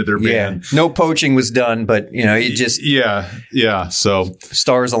bring him into their band. No poaching was done, but it just So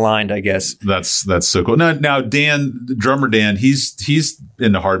stars aligned, I guess. That's so cool. Now Dan, drummer Dan, he's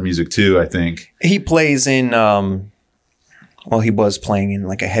into hard music too, I think. He plays in he was playing in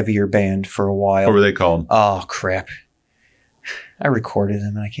like a heavier band for a while. What were they called? Oh crap. I recorded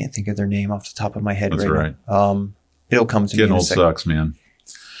them and I can't think of their name off the top of my head. That's right. Now. It'll come to me. Getting old sucks, man.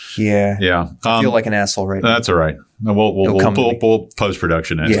 Yeah. Yeah. I feel like an asshole right now. That's all right. We'll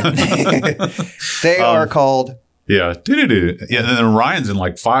post-production it. Yeah. They are called. Yeah. Yeah. And then Ryan's in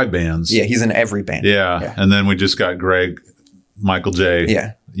like 5 bands. Yeah. He's in every band. Yeah. And then we just got Greg, Michael J.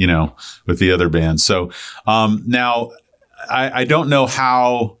 Yeah. With the other bands. So now I don't know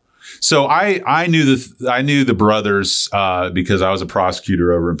how. So I knew the brothers because I was a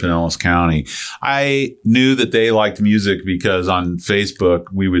prosecutor over in Pinellas County. I knew that they liked music because on Facebook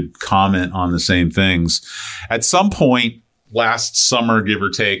we would comment on the same things. At some point last summer, give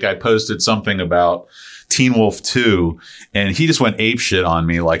or take, I posted something about Teen Wolf 2, and he just went apeshit on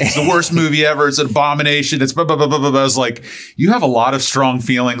me. Like, it's the worst movie ever. It's an abomination. It's blah, blah, blah, blah, blah. I was like, you have a lot of strong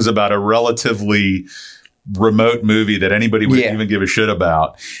feelings about a relatively remote movie that anybody would even give a shit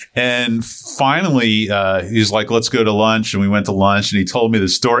about. And finally, he's like, let's go to lunch. And we went to lunch and he told me the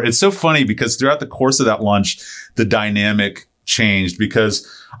story. It's so funny because throughout the course of that lunch, the dynamic changed because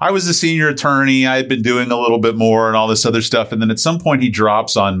I was a senior attorney. I had been doing a little bit more and all this other stuff. And then at some point he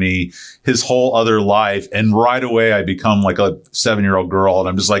drops on me his whole other life. And right away I become like a 7-year-old girl. And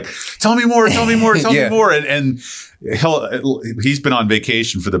I'm just like, tell me more, tell me more, tell me more. And he's been on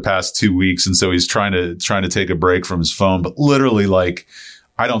vacation for the past 2 weeks. And so he's trying to take a break from his phone, but literally like,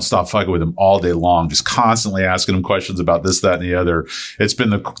 I don't stop fucking with him all day long, just constantly asking him questions about this, that, and the other. It's been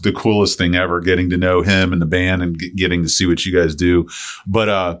the coolest thing ever, getting to know him and the band and getting to see what you guys do.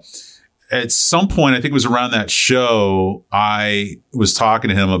 But at some point, I think it was around that show, I was talking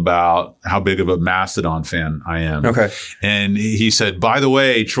to him about how big of a Mastodon fan I am. Okay. And he said, by the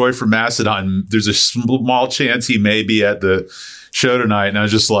way, Troy from Mastodon, there's a small chance he may be at the show tonight. And I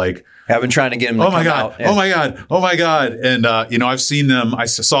was just like, I've been trying to get him to come out. Yeah. Oh my God. And, I've seen them. I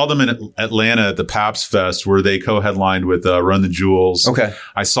saw them in Atlanta at the Paps Fest where they co-headlined with Run the Jewels. Okay.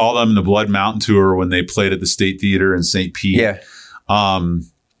 I saw them in the Blood Mountain tour when they played at the State Theater in St. Pete. Yeah. I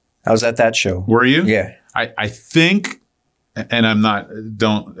was at that show. Were you? Yeah. I think, and I'm not,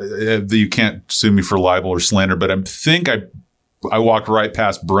 you can't sue me for libel or slander, but I walked right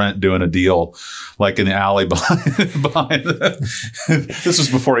past Brent doing a deal like in the alley behind this was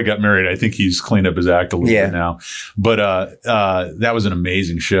before he got married. I think he's cleaned up his act a little bit now. But that was an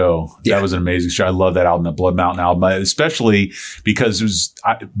amazing show. Yeah. That was an amazing show. I love that album, that Blood Mountain album, especially because it was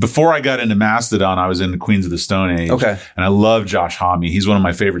before I got into Mastodon, I was in the Queens of the Stone Age. Okay. And I love Josh Homme. He's one of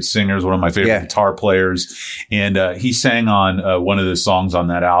my favorite singers, one of my favorite guitar players. And he sang on one of the songs on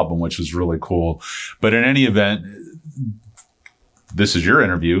that album, which was really cool. But in any event, this is your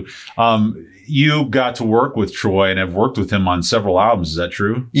interview. You got to work with Troy and have worked with him on several albums. Is that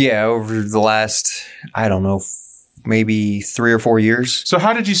true? Yeah, over the last, I don't know, maybe 3 or 4 years. So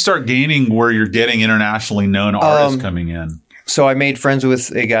how did you start gaining where you're getting internationally known artists coming in? So I made friends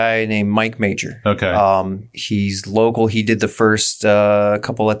with a guy named Mike Major. Okay. He's local. He did the first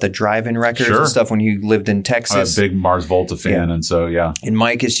couple at the Drive-In Records and stuff when he lived in Texas. I'm a big Mars Volta fan. And so, yeah. And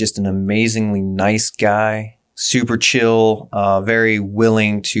Mike is just an amazingly nice guy. Super chill, very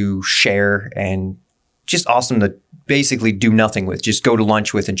willing to share, and just awesome to basically do nothing with. Just go to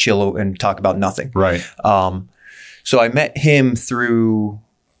lunch with and chill and talk about nothing. Right. So I met him through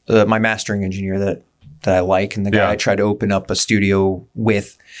my mastering engineer that I like, and the guy I tried to open up a studio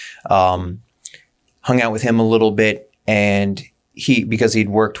with. Hung out with him a little bit, and because he'd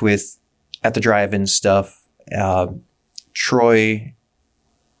worked with at the Drive-In stuff, Troy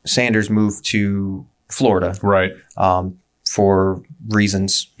Sanders moved to Florida. Right. For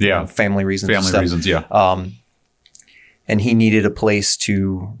reasons. Yeah. Family reasons. Family reasons, yeah. And he needed a place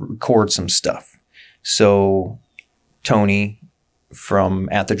to record some stuff. So Tony from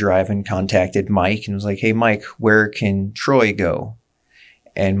At the Drive-In contacted Mike and was like, hey, Mike, where can Troy go?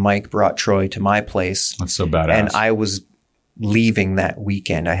 And Mike brought Troy to my place. That's so badass. And I was leaving that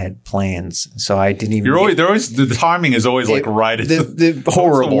weekend. I had plans, so I didn't even. The timing is always like right. The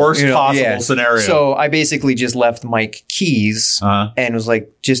horrible, the worst possible scenario. So I basically just left Mike keys and was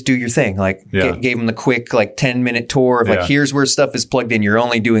like, just do your thing. Like gave him the quick 10-minute tour of like, here's where stuff is plugged in. You're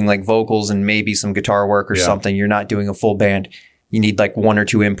only doing like vocals and maybe some guitar work or something. You're not doing a full band. You need like 1 or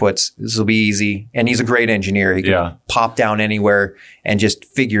 2 inputs. This will be easy. And he's a great engineer. He can pop down anywhere and just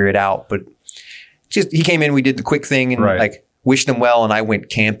figure it out. But he came in, we did the quick thing and like wished him well. And I went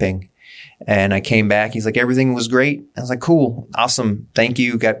camping and I came back. He's like, everything was great. I was like, cool. Awesome. Thank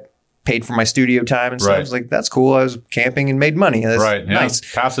you. Got paid for my studio time and stuff. I was like, that's cool. I was camping and made money. That's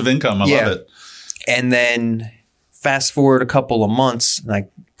nice. Passive income. I love it. And then fast forward a couple of months and I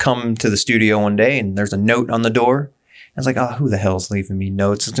come to the studio one day and there's a note on the door. I was like, oh, who the hell's leaving me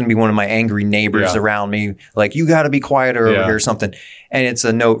notes? It's going to be one of my angry neighbors around me. Like, you got to be quieter over here or something. And it's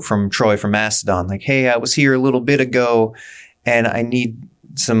a note from Troy from Mastodon. Like, hey, I was here a little bit ago and I need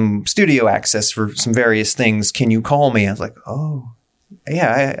some studio access for some various things. Can you call me? I was like, oh,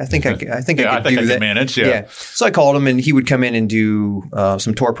 yeah, I think I could do that. I can manage. Yeah. So I called him and he would come in and do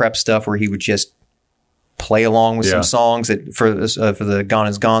some tour prep stuff where he would just play along with some songs for the Gone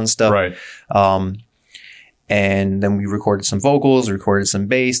Is Gone stuff. Right. And then we recorded some vocals, recorded some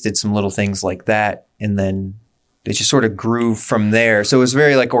bass, did some little things like that. And then it just sort of grew from there. So it was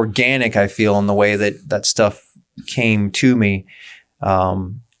very like organic, I feel, in the way that stuff came to me.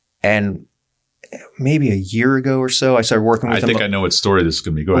 And maybe a year ago or so, I started working with him. I think I know what story this is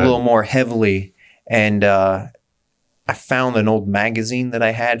going to be. Go ahead. A little more heavily. And I found an old magazine that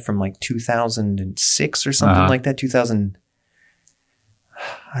I had from like 2006 or something like that.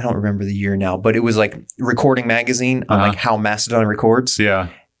 I don't remember the year now, but it was like recording magazine on like how Mastodon records. Yeah.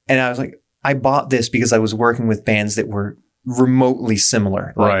 And I was like, I bought this because I was working with bands that were remotely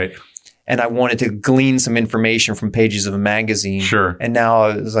similar. Like, and I wanted to glean some information from pages of a magazine. Sure. And now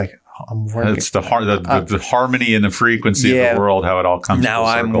I was like, I'm working. It's the harmony and the frequency of the world, how it all comes. Now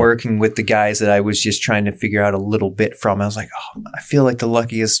I'm working with the guys that I was just trying to figure out a little bit from. I was like, oh, I feel like the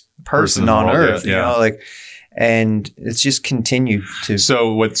luckiest person on earth, you know, like, and it's just continued to.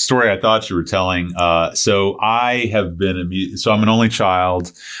 So what story I thought you were telling? So I have been, so I'm an only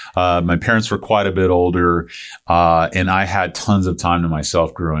child. My parents were quite a bit older, and I had tons of time to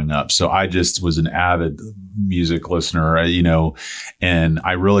myself growing up. So I just was an avid music listener, you know, and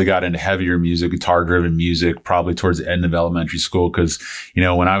I really got into heavier music, guitar driven music, probably towards the end of elementary school. Cause, you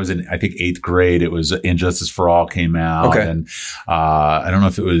know, when I was in, I think 8th grade, it was Injustice for All came out. Okay. And, I don't know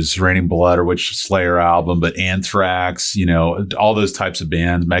if it was Raining Blood or which Slayer album, but Anthrax, you know, all those types of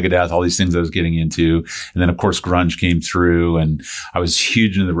bands, Megadeth, all these things I was getting into. And then of course, grunge came through, and I was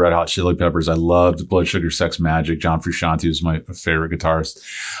huge into the Red Hot Chili Peppers. I loved Blood Sugar Sex Magic. John Frusciante was my favorite guitarist.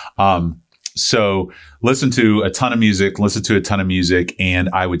 So listen to a ton of music, and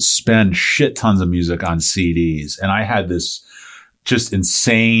I would spend shit tons of music on CDs. And I had this just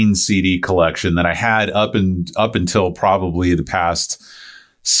insane CD collection that I had up until probably the past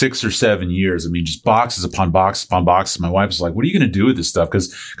 6 or 7 years. I mean, just boxes upon boxes upon boxes. My wife was like, what are you going to do with this stuff?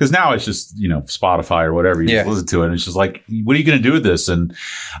 Cause now it's just, you know, Spotify or whatever. You just listen to it. And it's just like, what are you going to do with this? And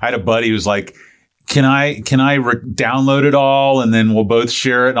I had a buddy who was like, can I download it all and then we'll both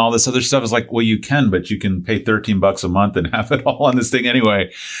share it and all this other stuff? It's like, well, you can, but you can pay $13 a month and have it all on this thing anyway.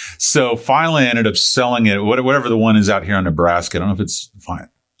 So finally I ended up selling it, whatever the one is out here in Nebraska. I don't know if it's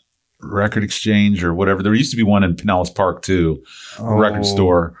Record Exchange or whatever. There used to be one in Pinellas Park too, record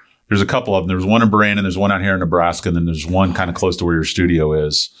store. There's a couple of them. There's one in Brandon. There's one out here in Nebraska. And then there's one kind of close to where your studio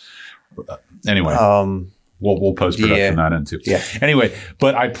is. Anyway. We'll post-production that into. Yeah. Anyway,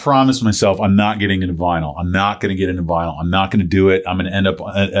 but I promised myself I'm not getting into vinyl. I'm not going to get into vinyl. I'm not going to do it. I'm going to end up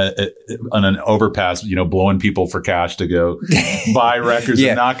on an overpass, you know, blowing people for cash to go buy records.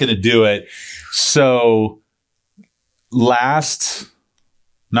 I'm not going to do it. So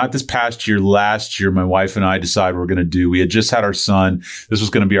not this past year, last year, my wife and I decided we had just had our son. This was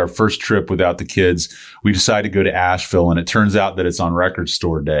going to be our first trip without the kids. We decided to go to Asheville, and it turns out that it's on Record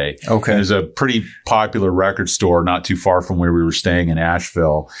Store Day. Okay. And there's a pretty popular record store not too far from where we were staying in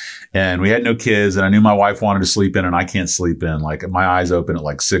Asheville. And we had no kids, and I knew my wife wanted to sleep in, and I can't sleep in. Like, my eyes open at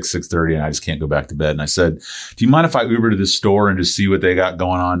like 6:30, and I just can't go back to bed. And I said, do you mind if I Uber to this store and just see what they got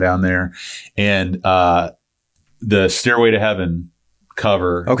going on down there? And the Stairway to Heaven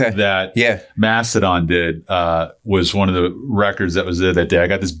cover that Mastodon did was one of the records that was there that day. I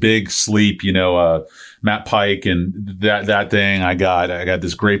got this big Sleep, you know, Matt Pike and that thing. I got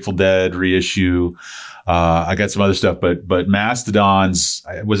this Grateful Dead reissue. I got some other stuff, but Mastodon's,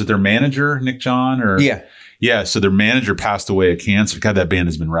 was it their manager, Nick John, or? Yeah. So their manager passed away of cancer. God, that band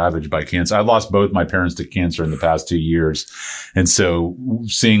has been ravaged by cancer. I lost both my parents to cancer in the past 2 years. And so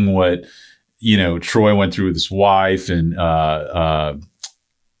seeing what, you know, Troy went through with his wife, and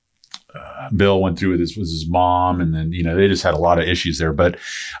Bill went through with his mom, and then, you know, they just had a lot of issues there. But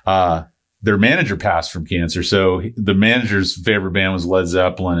their manager passed from cancer. So the manager's favorite band was Led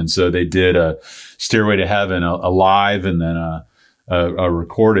Zeppelin, and so they did a Stairway to Heaven, a live, and then a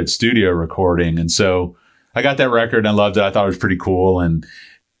recorded studio recording. And so I got that record and I loved it. I thought it was pretty cool. And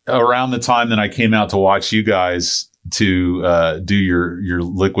around the time that I came out to watch you guys to do your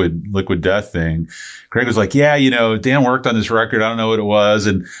liquid death thing, Craig was like, yeah, you know, Dan worked on this record. I don't know what it was.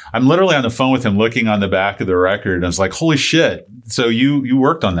 And I'm literally on the phone with him looking on the back of the record. And I was like, holy shit. So you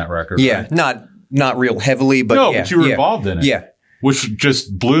worked on that record. Yeah. Right? Not real heavily, but but you were involved in it. Yeah. Which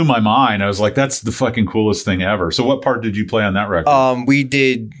just blew my mind. I was like, that's the fucking coolest thing ever. So what part did you play on that record? We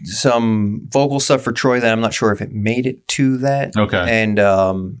did some vocal stuff for Troy that I'm not sure if it made it to that. Okay.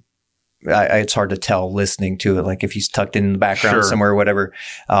 And, it's hard to tell listening to it, like if he's tucked in the background somewhere or whatever,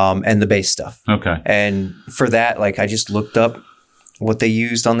 and the bass stuff. Okay. And for that, like, I just looked up what they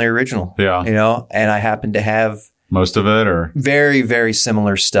used on their original, you know, and I happened to have most of it, or very, very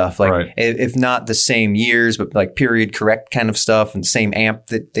similar stuff, like if not the same years, but like period correct kind of stuff, and the same amp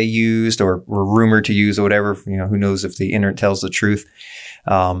that they used or were rumored to use or whatever, you know, who knows if the internet tells the truth.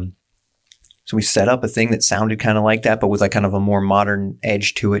 So we set up a thing that sounded kind of like that, but with like kind of a more modern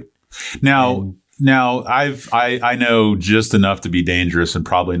edge to it. Now I know just enough to be dangerous, and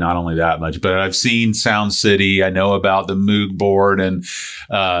probably not only that much, but I've seen Sound City. I know about the Moog board and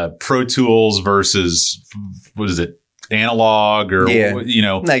Pro Tools versus, what is it, analog, or you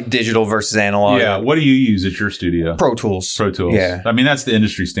know, like digital versus analog. Yeah. What do you use at your studio? Pro Tools. Yeah. I mean, that's the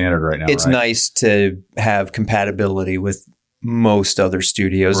industry standard right now. It's nice to have compatibility with most other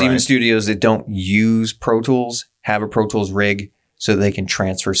studios, even studios that don't use Pro Tools have a Pro Tools rig. so they can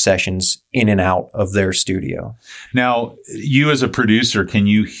transfer sessions in and out of their studio. Now, you as a producer, can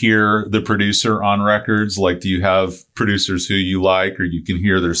you hear the producer on records? Like, do you have producers who you like, or you can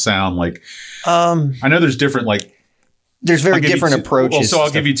hear their sound? Like, I know there's different, like, there's very different approaches. Well, so I'll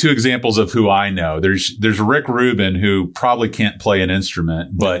give you two examples of who I know. There's Rick Rubin, who probably can't play an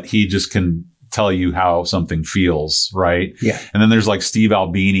instrument, but he just can tell you how something feels, right? Yeah. And then there's like Steve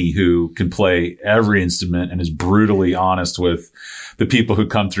Albini, who can play every instrument and is brutally honest with the people who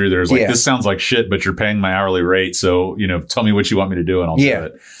come through there. Is like, this sounds like shit, but you're paying my hourly rate. So, tell me what you want me to do and I'll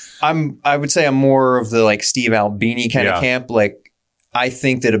do it. I would say I'm more of the like Steve Albini kind of camp. Like, I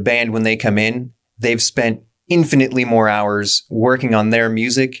think that a band, when they come in, they've spent infinitely more hours working on their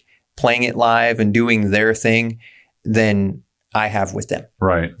music, playing it live and doing their thing than I have with them.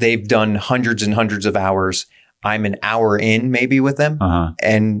 Right. They've done hundreds and hundreds of hours. I'm an hour in maybe with them.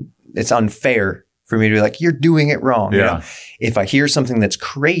 And it's unfair for me to be like, you're doing it wrong. Yeah. If I hear something that's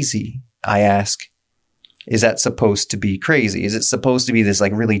crazy, I ask, is that supposed to be crazy? Is it supposed to be this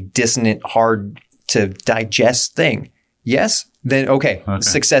like really dissonant, hard to digest thing? Yes. Then okay.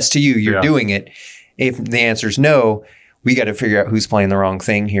 Success to you. You're doing it. If the answer is no, we got to figure out who's playing the wrong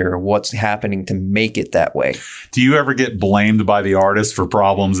thing here, or what's happening to make it that way. Do you ever get blamed by the artist for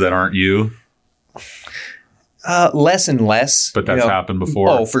problems that aren't you? Less and less. But that's happened before.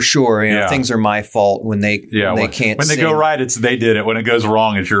 Oh, for sure. Things are my fault when they can't. When they go right, they did it. When it goes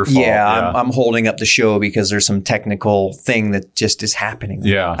wrong, it's your fault. Yeah, I'm holding up the show because there's some technical thing that just is happening.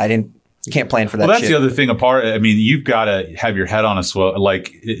 Yeah, can't plan for that. Well, that's shit. the other thing apart. I mean, you've got to have your head on a swivel.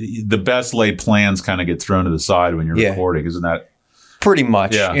 Like, the best laid plans kind of get thrown to the side when you're recording, isn't that? Pretty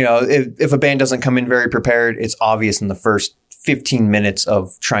much. Yeah. If a band doesn't come in very prepared, it's obvious in the first 15 minutes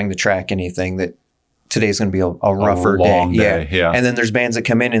of trying to track anything that today's going to be a rougher day. Yeah. And then there's bands that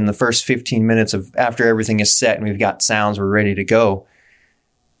come in the first 15 minutes of after everything is set and we've got sounds, we're ready to go.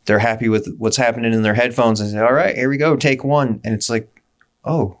 They're happy with what's happening in their headphones and say, all right, here we go, take one. And it's like,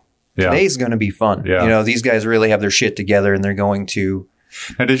 oh, today's going to be fun. Yeah. These guys really have their shit together and they're going to.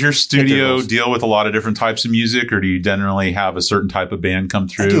 Now, does your studio deal with a lot of different types of music, or do you generally have a certain type of band come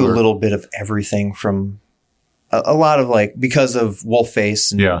through? I do a little bit of everything, from a lot of like, because of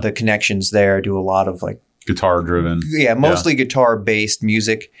Wolfface and the connections there, I do a lot of like guitar driven. Yeah, mostly guitar based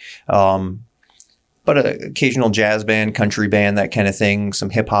music. But an occasional jazz band, country band, that kind of thing.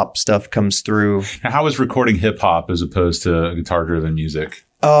 Some hip hop stuff comes through. Now, how is recording hip hop as opposed to guitar driven music?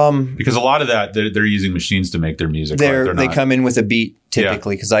 Because a lot of that, they're using machines to make their music. They come in with a beat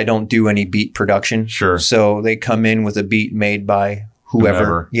typically, because I don't do any beat production. Sure. So they come in with a beat made by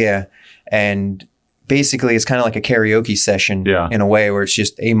whoever. Yeah. And basically it's kind of like a karaoke session in a way, where it's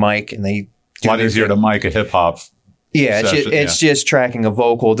just a mic and they do a lot easier to mic a hip hop. Yeah. It's just tracking a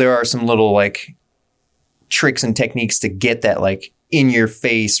vocal. There are some little like tricks and techniques to get that like in your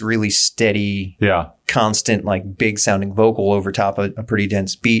face, really steady, constant, like big sounding vocal over top of a pretty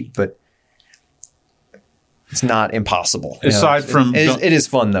dense beat, but it's not impossible. Aside from it is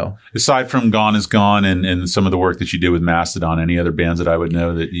fun though. Aside from Gone is Gone and some of the work that you did with Mastodon, any other bands that I would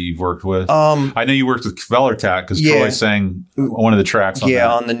know that you've worked with? I know you worked with Kvelertak because Troy sang one of the tracks on that.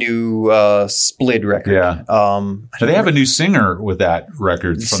 On the new Splid record. Yeah. They have a new singer with that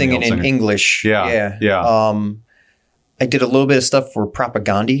record. Singing in English. Yeah. I did a little bit of stuff for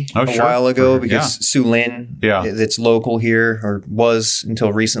Propagandhi a while ago because Sue Lin, that's local here, or was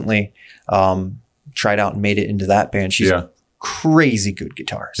until recently, tried out and made it into that band. She's crazy good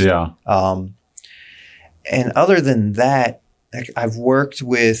guitarist. Yeah. And other than that, I've worked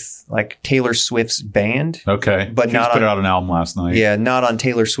with like Taylor Swift's band. Okay. But she just put out an album last night. Yeah, not on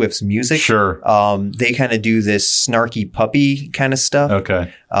Taylor Swift's music. Sure. They kind of do this snarky puppy kind of stuff.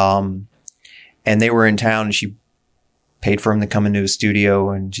 Okay. And they were in town and she paid for him to come into a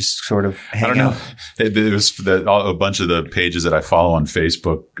studio and just sort of hang out. It was a bunch of the pages that I follow on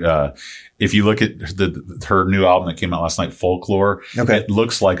Facebook. If you look at her new album that came out last night, Folklore, it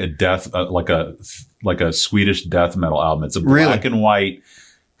looks like a like a Swedish death metal album. It's a black and white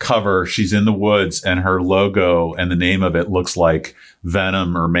cover. She's in the woods and her logo and the name of it looks like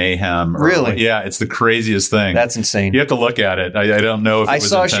Venom or Mayhem. Yeah, it's the craziest thing. That's insane. You have to look at it. I don't know if it was I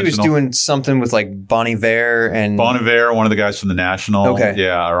saw she was doing something with like Bon Iver and Bon Iver, one of the guys from the National,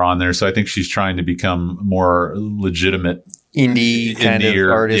 are on there. So I think she's trying to become more legitimate indie kind of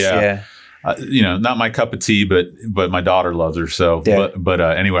artist. Not my cup of tea, but my daughter loves her. So,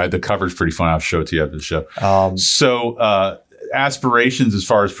 anyway, the cover's pretty fun. I'll show it to you after the show. Aspirations as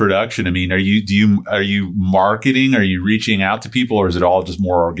far as production. I mean, are you marketing? Are you reaching out to people, or is it all just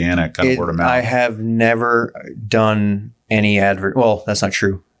more organic, kind of word of mouth? I have never done any advert. Well, that's not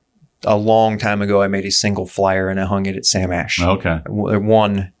true. a long time ago, I made a single flyer and I hung it at Sam Ash. Okay.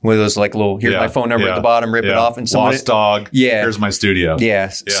 One with those like little, here's my phone number at the bottom, rip it off. And someone, Lost dog. Yeah. Here's my studio. Yeah.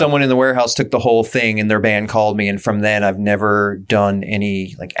 Someone in the warehouse took the whole thing and their band called me. And from then I've never done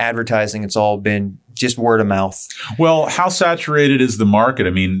any like advertising. It's all been just word of mouth. Well, how saturated is the market?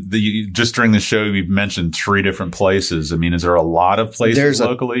 I mean, just during the show, you've mentioned 3 different places. I mean, is there a lot of places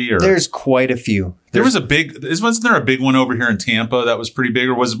locally? There's quite a few. Wasn't there a big one over here in Tampa that was pretty big?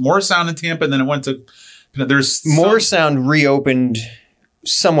 Or was it Mooresound in Tampa and then it went to, Mooresound reopened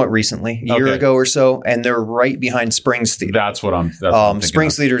somewhat recently, a year ago or so, and they're right behind Springs Theater. That's what I'm thinking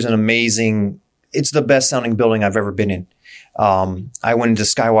Springs Theater is an amazing, it's the best sounding building I've ever been in. I went into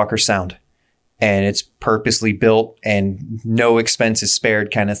Skywalker Sound. And it's purposely built and no expenses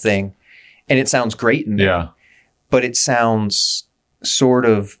spared kind of thing. And it sounds great in there. Yeah. But it sounds sort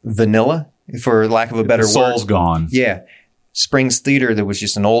of vanilla, for lack of a better word. The soul's gone. Yeah. Springs Theater, there was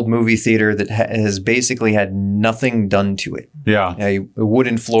just an old movie theater that has basically had nothing done to it. Yeah. A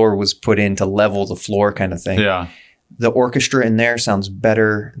wooden floor was put in to level the floor kind of thing. Yeah. The orchestra in there sounds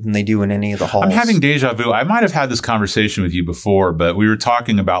better than they do in any of the halls. I'm having deja vu. I might have had this conversation with you before, but we were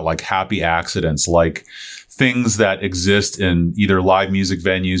talking about like happy accidents, like things that exist in either live music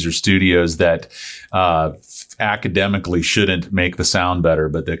venues or studios that academically shouldn't make the sound better,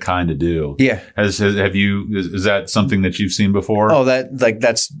 but they kind of do. Yeah. Is that something that you've seen before? Oh,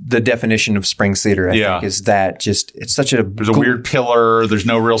 that's the definition of Springs Theater, I think, is that just, it's such a... There's a weird pillar. There's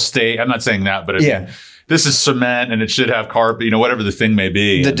no real stage. I'm not saying that, but I mean, this is cement and it should have carpet, whatever the thing may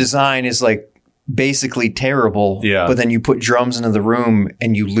be. The design is like basically terrible, but then you put drums into the room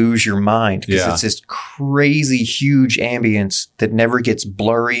and you lose your mind because it's this crazy, huge ambience that never gets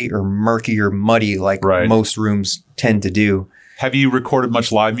blurry or murky or muddy like most rooms tend to do. Have you recorded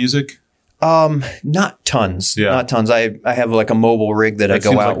much live music? Not tons. Yeah. Not tons. I have like a mobile rig that I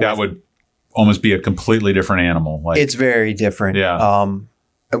go out with. That would almost be a completely different animal. Like, it's very different. Yeah.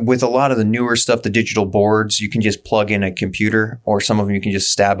 With a lot of the newer stuff, the digital boards, you can just plug in a computer, or some of them you can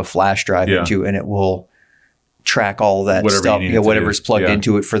just stab a flash drive into, and it will track all that stuff. Whatever's plugged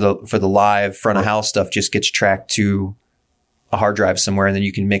into it for the live front of house stuff just gets tracked to a hard drive somewhere, and then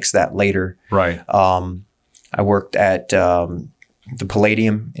you can mix that later. Right. I worked at the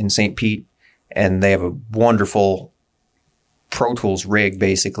Palladium in St. Pete, and they have a wonderful Pro Tools rig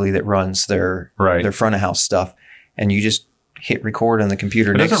basically that runs their front of house stuff, and you just hit record on the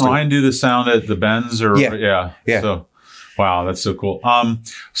computer. Doesn't Ryan do the sound at the Benz? Yeah. So, wow, that's so cool.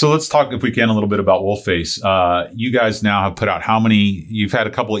 So let's talk, if we can, a little bit about Wolfface. You guys now have put out how many? You've had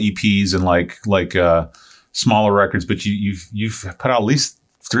a couple of EPs and like smaller records, but you've put out at least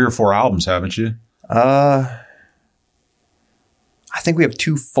 3 or 4 albums, haven't you? I think we have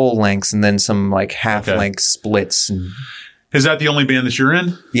 2 full lengths and then some like half length splits. Is that the only band that you're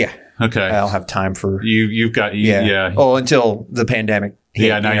in? Yeah. Okay. I don't have time for... You've got... Yeah. Oh, until the pandemic hit.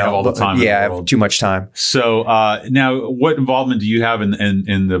 Yeah, now you have all the time. Yeah, I have too much time. So now, what involvement do you have in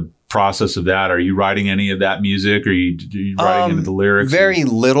the process of that? Are you writing any of that music? Or are you writing any of the lyrics? Very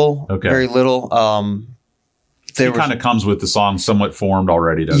little. Okay. Very little. It kind of comes with the song somewhat formed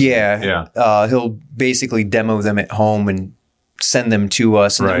already, doesn't it? Yeah. He'll basically demo them at home and send them to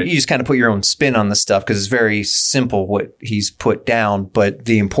us. And you just kind of put your own spin on the stuff because it's very simple what he's put down, but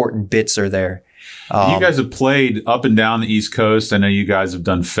the important bits are there. You guys have played up and down the East Coast. I know you guys have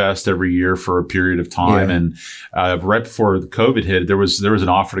done Fest every year for a period of time. And right before the COVID hit, there was an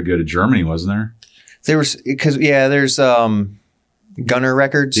offer to go to Germany, wasn't there? There was, because there's Gunner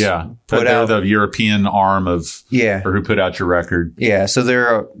Records. Yeah. They're the European arm of, or who put out your record. Yeah.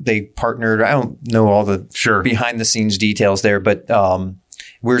 So they partnered. I don't know all the behind the scenes details there, but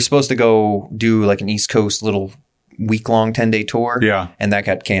we were supposed to go do like an East Coast little week-long 10-day tour. Yeah. And that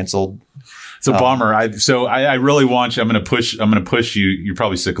got canceled. It's a bummer. I really want you. I'm going to push you. You're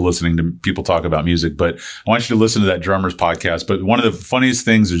probably sick of listening to people talk about music, but I want you to listen to that Drummers podcast. But one of the funniest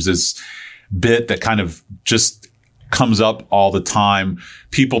things is this bit that kind of just comes up all the time.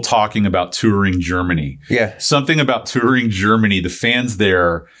 People talking about touring Germany. Yeah. Something about touring Germany. The fans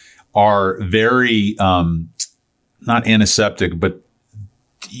there are very, not antiseptic, but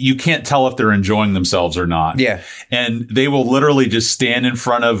you can't tell if they're enjoying themselves or not. Yeah. And they will literally just stand in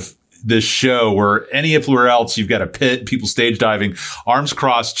front of this show where anywhere else you've got a pit, people stage diving, arms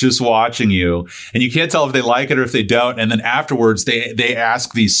crossed, just watching you. And you can't tell if they like it or if they don't. And then afterwards they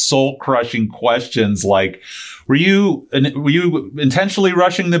ask these soul crushing questions like, were you intentionally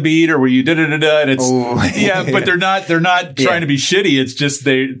rushing the beat, or were you da da da da? And it's yeah, but they're not trying to be shitty. It's just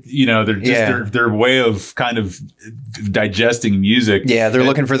they're just their way of kind of digesting music. Yeah, they're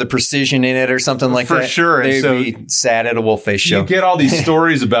looking for the precision in it or something like that. For sure. They'd be sad at a Wolfface show. You get all these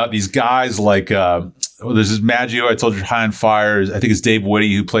stories about these guys like there's this Maggio, I told you, High on Fire. I think it's Dave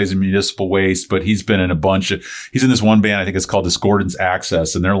Whitty who plays in Municipal Waste, but he's been in he's in this one band, I think it's called Discordance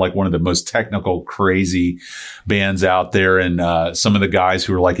Access, and they're like one of the most technical, crazy bands out there. And some of the guys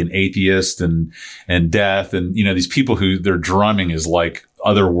who are like an Atheist and Death, and these people who their drumming is like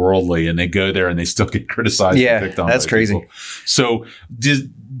otherworldly, and they go there and they still get criticized. Yeah, and picked on that's crazy. People. So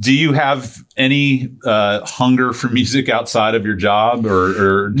do you have any hunger for music outside of your job,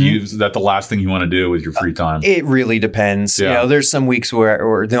 or is that the last thing you want to do with your free time? It really depends. Yeah. There's some weeks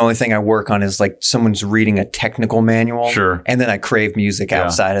where the only thing I work on is like someone's reading a technical manual. Sure. And then I crave music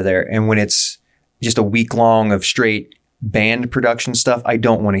outside of there. And when it's just a week long of straight band production stuff, I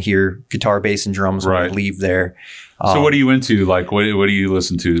don't want to hear guitar, bass, and drums when I leave there. So what are you into? Like, what do you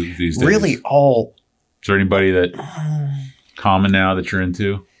listen to these days? Really all. Is there anybody that common now that you're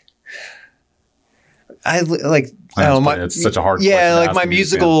into? I like. It's such a hard question. Yeah, like my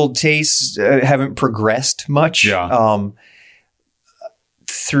musical tastes haven't progressed much. Yeah.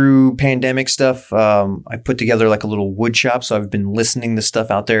 Through pandemic stuff, I put together like a little wood shop, so I've been listening to stuff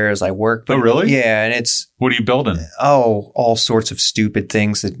out there as I work. But, oh, really? Yeah, and it's what are you building? All sorts of stupid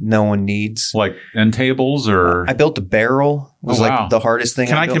things that no one needs, like end tables, or I built a barrel. It was like the hardest thing.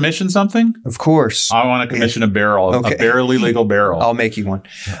 Can I commission something? Of course, I want to commission a barrel, a barely legal barrel. I'll make you one.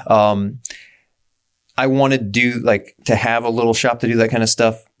 I wanted to have a little shop to do that kind of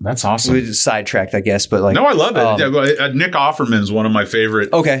stuff. That's awesome. We sidetracked, I guess, but no, I love it. Nick Offerman's one of my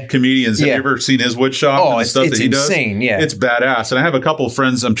favorite comedians. Have you ever seen his wood shop? Oh, and the stuff it's that he insane. Does? Yeah, it's badass. And I have a couple of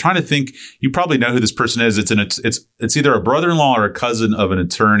friends. I'm trying to think. You probably know who this person is. It's either a brother-in-law or a cousin of an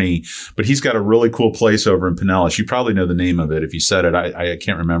attorney, but he's got a really cool place over in Pinellas. You probably know the name of it if you said it. I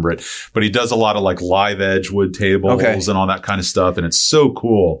can't remember it, but he does a lot of like live edge wood tables and all that kind of stuff, and it's so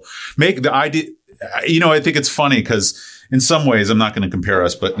cool. Make the idea. I think it's funny because in some ways, I'm not going to compare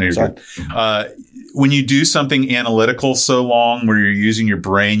us, but no, you're good. When you do something analytical so long where you're using your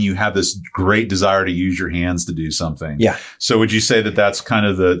brain, you have this great desire to use your hands to do something. Yeah. So would you say that that's kind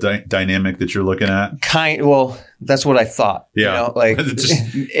of the dynamic that you're looking at? Well, that's what I thought. Yeah.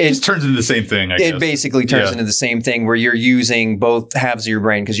 It just turns into the same thing, I guess. It basically turns into the same thing where you're using both halves of your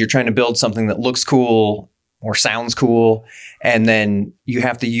brain because you're trying to build something that looks cool or sounds cool. And then you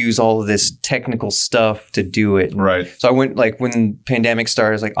have to use all of this technical stuff to do it. Right. So I went when pandemic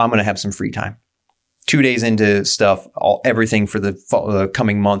started, I was like, I'm going to have some free time. 2 days into stuff, everything for the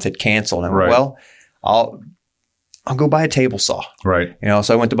coming month had canceled. And I went, well, I'll go buy a table saw. Right.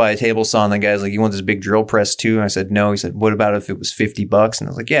 So I went to buy a table saw and the guy's like, you want this big drill press too? And I said, no. He said, what about if it was $50? And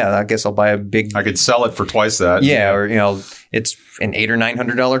I was like, yeah, I guess I'll buy a big. I could sell it for twice that. Yeah. Or, it's an $800 or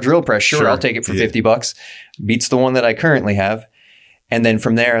 $900 drill press. Sure. I'll take it for $50. Beats the one that I currently have. And then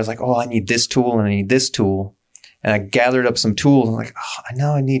from there, I was like, I need this tool and I need this tool. And I gathered up some tools. I'm like, I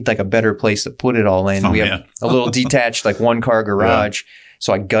know I need like a better place to put it all in. We have a little detached, like 1-car garage. Yeah.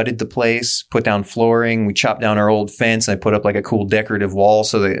 So I gutted the place, put down flooring. We chopped down our old fence. And I put up like a cool decorative wall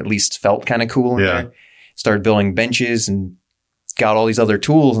so that it at least felt kind of cool in there. Started building benches and got all these other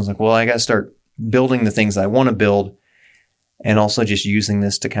tools. I was like, well, I got to start building the things I want to build and also just using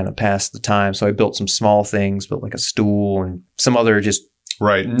this to kind of pass the time. So I built some small things, built like a stool and some other just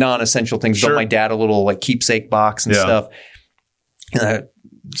non-essential things. Built my dad a little like keepsake box and stuff. And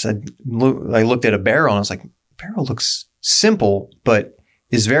I looked at a barrel and I was like, barrel looks simple, but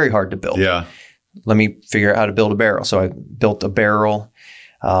is very hard to build. Yeah. Let me figure out how to build a barrel. So I built a barrel,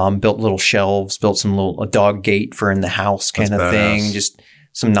 built little shelves, built a dog gate for in the house kind of thing. Just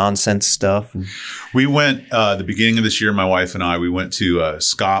some nonsense stuff. We went, the beginning of this year, my wife and I, we went to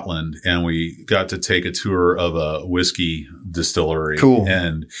Scotland and we got to take a tour of a whiskey distillery. Cool.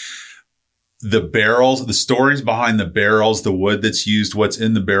 And the barrels, the stories behind the barrels, the wood that's used, what's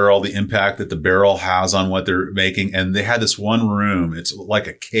in the barrel, the impact that the barrel has on what they're making. And they had this one room. It's like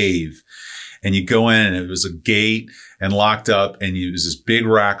a cave. And you go in and it was a gate and locked up. And it was this big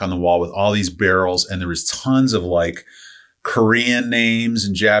rack on the wall with all these barrels. And there was tons of like Korean names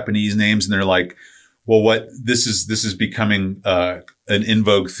and Japanese names. And they're like, well, this is becoming an in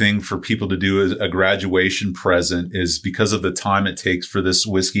vogue thing for people to do as a graduation present is because of the time it takes for this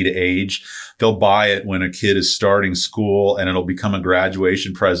whiskey to age. They'll buy it when a kid is starting school and it'll become a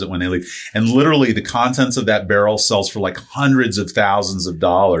graduation present when they leave. And literally the contents of that barrel sells for like hundreds of thousands of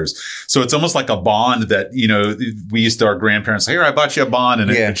dollars. So it's almost like a bond that, you know, we used to, our grandparents say, here, I bought you a bond, and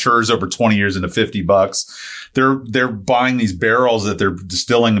it matures over 20 years into $50. They're buying these barrels that they're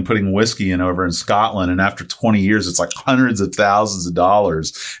distilling and putting whiskey in over in Scotland. And after 20 years, it's like hundreds of thousands of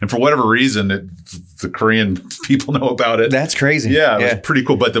dollars. And for whatever reason, the Korean people know about it. That's crazy. Yeah, it was pretty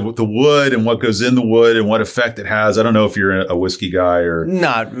cool. But the wood and what goes in the wood and what effect it has. I don't know if you're a whiskey guy or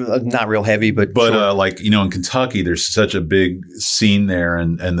not real heavy, but sure. Like, you know, in Kentucky, there's such a big scene there.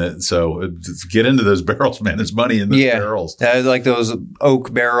 So get into those barrels, man. There's money in those barrels. Like those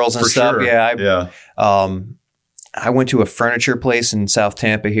oak barrels and for stuff. Sure. I went to a furniture place in South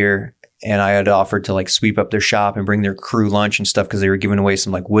Tampa here, and I had offered to like sweep up their shop and bring their crew lunch and stuff because they were giving away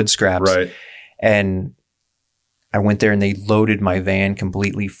some like wood scraps. Right. And I went there and they loaded my van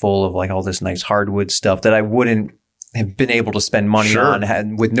completely full of like all this nice hardwood stuff that I wouldn't have been able to spend money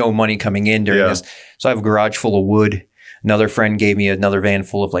on with no money coming in during this. So I have a garage full of wood. Another friend gave me another van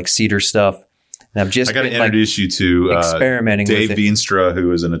full of like cedar stuff. And I got to introduce you to experimenting Dave with it. Veenstra,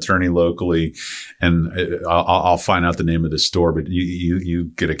 who is an attorney locally, and I'll find out the name of the store. But you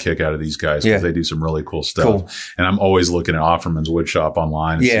get a kick out of these guys because they do some really cool stuff. Cool. And I'm always looking at Offerman's Wood Shop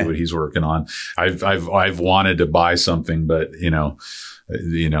online and see what he's working on. I've wanted to buy something, but I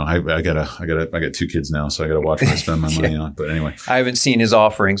got 2 kids now, so I got to watch what I spend my money on. But anyway, I haven't seen his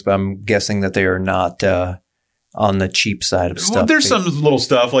offerings, but I'm guessing that they are not on the cheap side of stuff. Well, there's some little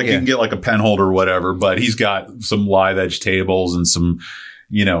stuff like you can get like a pen holder or whatever, but he's got some live edge tables and some,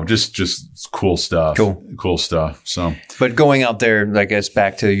 just cool stuff. Cool stuff. So, but going out there, I guess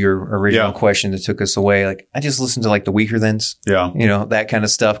back to your original question that took us away, like I just listened to like the Weaker Thans, that kind of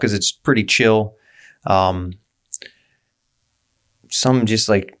stuff because it's pretty chill. Some just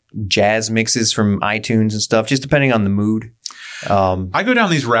like jazz mixes from iTunes and stuff, just depending on the mood. I go down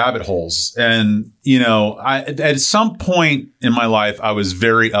these rabbit holes and, at some point in my life, I was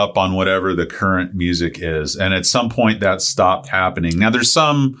very up on whatever the current music is. And at some point that stopped happening. Now there's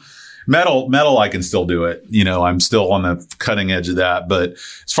some metal, I can still do it. I'm still on the cutting edge of that. But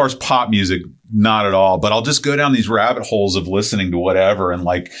as far as pop music, not at all. But I'll just go down these rabbit holes of listening to whatever. And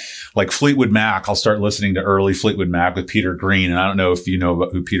like Fleetwood Mac, I'll start listening to early Fleetwood Mac with Peter Green. And I don't know if you know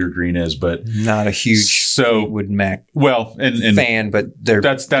who Peter Green is, but not a huge Fleetwood Mac fan, but they're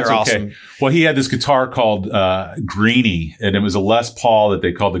okay. Awesome. Well, he had this guitar called Greenie, and it was a Les Paul that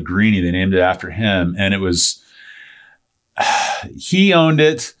they called the Greenie. They named it after him. And it was, he owned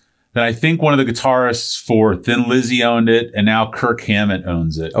it. Then I think one of the guitarists for Thin Lizzy owned it, and now Kirk Hammett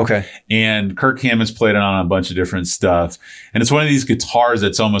owns it. Okay. And Kirk Hammett's played it on a bunch of different stuff. And it's one of these guitars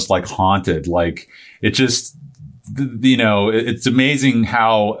that's almost like haunted. Like it just, it's amazing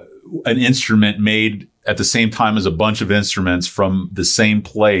how an instrument made at the same time as a bunch of instruments from the same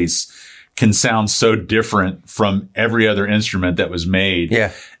place can sound so different from every other instrument that was made.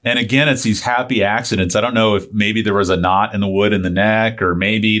 Yeah. And again, it's these happy accidents. I don't know if maybe there was a knot in the wood in the neck, or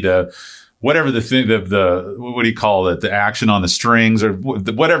maybe whatever the thing, what do you call it? The action on the strings, or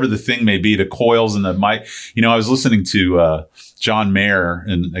whatever the thing may be, the coils and the mic. I was listening to, John Mayer,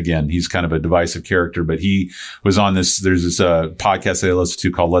 and again, he's kind of a divisive character, but he was on there's this podcast that I listen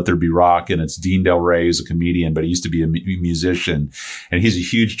to called Let There Be Rock, and it's Dean Del Rey, who's a comedian, but he used to be a musician, and he's a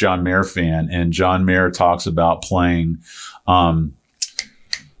huge John Mayer fan. And John Mayer talks about playing,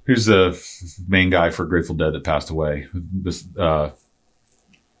 who's the main guy for Grateful Dead that passed away? This,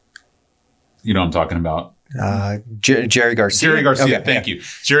 you know what I'm talking about? Jerry Garcia. Jerry Garcia. Okay, thank you.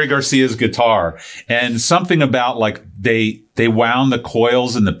 Jerry Garcia's guitar, and something about like they wound the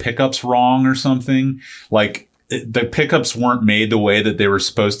coils and the pickups wrong or something. Like the pickups weren't made the way that they were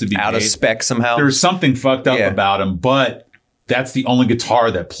supposed to be out of spec somehow. There was something fucked up about them, but that's the only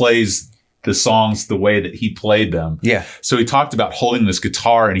guitar that plays the songs the way that he played them. Yeah. So he talked about holding this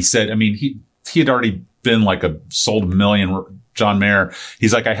guitar, and he said, he had already been like sold a million. John Mayer,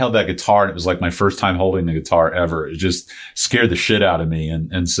 he's like, I held that guitar and it was like my first time holding the guitar ever. It just scared the shit out of me.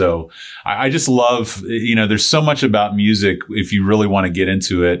 And so I just love, there's so much about music if you really want to get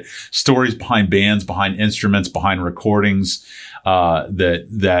into it. Stories behind bands, behind instruments, behind recordings,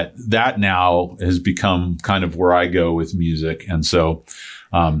 that now has become kind of where I go with music. And so,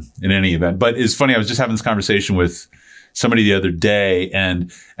 in any event, but it's funny. I was just having this conversation with somebody the other day,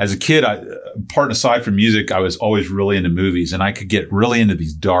 and as a kid, part and aside from music, I was always really into movies, and I could get really into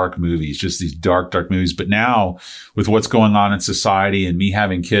these dark movies, just these dark movies. But now with what's going on in society and me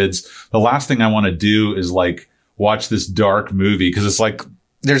having kids, the last thing I want to do is like watch this dark movie because it's like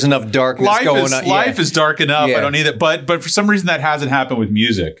there's enough darkness going on. Life is dark enough. Yeah. I don't need it. But for some reason that hasn't happened with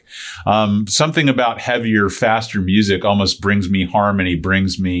music. Something about heavier, faster music almost brings me harmony,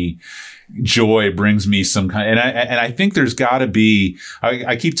 brings me joy, brings me some kind. And I think there's got to be.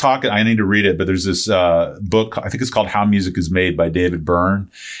 I keep talking. I need to read it, but there's this book. I think it's called How Music Is Made by David Byrne,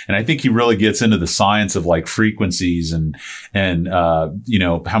 and I think he really gets into the science of like frequencies and you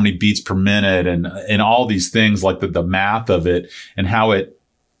know, how many beats per minute and all these things, like the math of it and how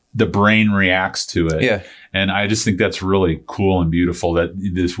the brain reacts to it. Yeah. And I just think that's really cool and beautiful that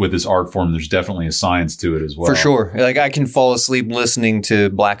with this art form, there's definitely a science to it as well. For sure. Like I can fall asleep listening to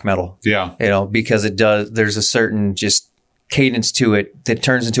black metal. Yeah. You know, because there's a certain just cadence to it that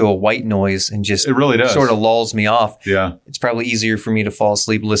turns into a white noise and just it really does. Sort of lulls me off. Yeah. It's probably easier for me to fall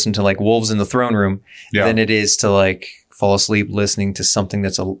asleep listening to like Wolves in the Throne Room than it is to like fall asleep listening to something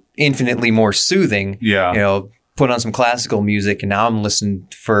that's infinitely more soothing. Yeah. You know, put on some classical music and now I'm listening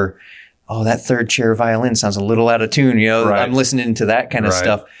for, that third chair violin sounds a little out of tune. You know, I'm listening to that kind of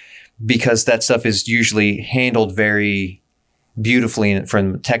stuff because that stuff is usually handled very beautifully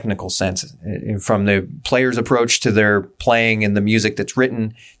from a technical sense, from the player's approach to their playing and the music that's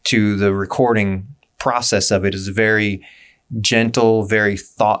written to the recording process of it is very gentle, very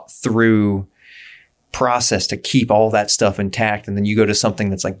thought through process to keep all that stuff intact. And then you go to something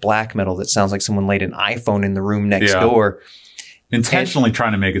that's like black metal that sounds like someone laid an iPhone in the room next door. Intentionally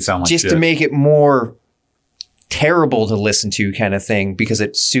trying to make it sound like just shit. To make it more terrible to listen to kind of thing because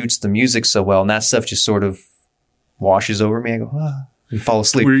it suits the music so well. And that stuff just sort of washes over me. I go, and fall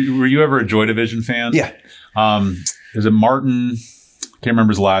asleep. Were you ever a Joy Division fan? Yeah. Is it Martin? Can't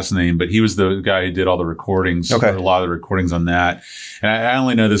remember his last name, but he was the guy who did all the recordings, okay. A lot of the recordings on that. And I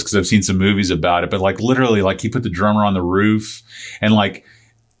only know this because I've seen some movies about it, but like literally like he put the drummer on the roof and like,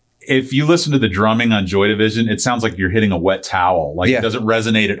 if you listen to the drumming on Joy Division, it sounds like you're hitting a wet towel. Like it doesn't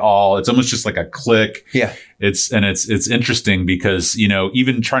resonate at all. It's almost just like a click. Yeah. It's interesting because, you know,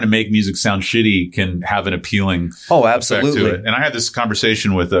 even trying to make music sound shitty can have an appealing absolutely. effect to it. And I had this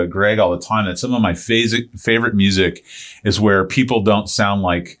conversation with Greg all the time that some of my favorite music is where people don't sound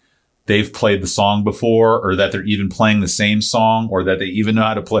like they've played the song before or that they're even playing the same song or that they even know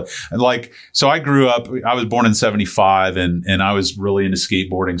how to play. Like, so I grew up, I was born in 75 and I was really into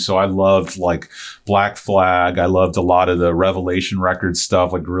skateboarding. So I loved like Black Flag. I loved a lot of the Revelation Records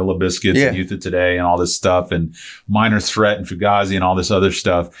stuff like Gorilla Biscuits and Youth of Today and all this stuff and Minor Threat and Fugazi and all this other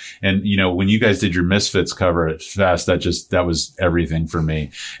stuff. And, you know, when you guys did your Misfits cover at Fest, that was everything for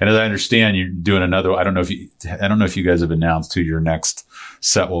me. And as I understand, you're doing another, I don't know if you guys have announced who your next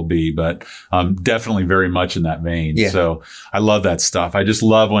set will be, but definitely very much in that vein. Yeah. So I love that stuff. I just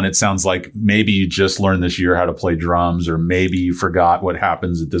love when it sounds like maybe you just learned this year how to play drums, or maybe you forgot what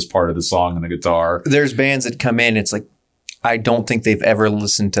happens at this part of the song on the guitar. There's bands that come in, it's like, I don't think they've ever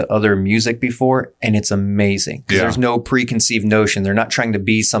listened to other music before, and it's amazing. Because there's no preconceived notion. They're not trying to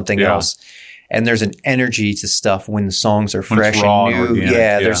be something else. And there's an energy to stuff when the songs are fresh and new.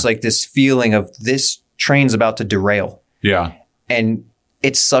 Organic, there's like this feeling of this train's about to derail. Yeah. And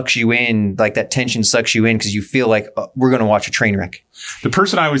it sucks you in, like that tension sucks you in because you feel like we're going to watch a train wreck. The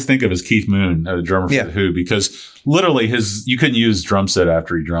person I always think of is Keith Moon, the drummer for The Who, because literally you couldn't use his drum set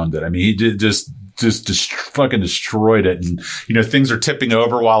after he drummed it. I mean, he did just fucking destroyed it. And, you know, things are tipping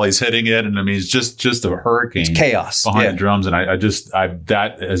over while he's hitting it. And I mean, it's just a hurricane. It's chaos behind the drums. And I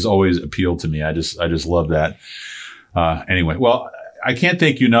that has always appealed to me. I just love that. Anyway, well, I can't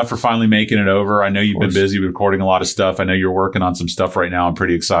thank you enough for finally making it over. I know you've been busy recording a lot of stuff. I know you're working on some stuff right now I'm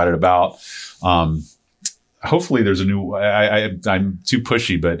pretty excited about. Hopefully there's a new, I'm too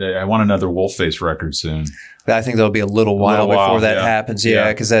pushy, but I want another Wolfface record soon. I think there'll be a little while before that happens.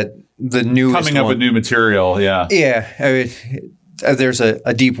 Yeah. Cause the newest coming up with new material. Yeah. Yeah. I mean, there's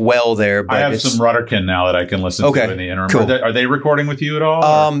a deep well there. But I have some Rutterkin now that I can listen to in the interim. Cool. Are they recording with you at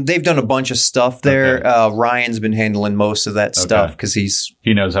all? They've done a bunch of stuff there. Okay. Ryan's been handling most of that stuff because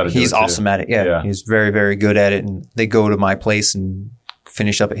he knows how to do it. He's awesome at it. Yeah. He's very, very good at it. And they go to my place and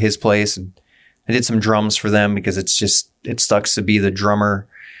finish up at his place. And I did some drums for them because it sucks to be the drummer.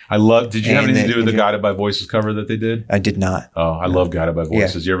 Did you have anything to do with the Guided by Voices cover that they did? I did not. Oh, I love Guided by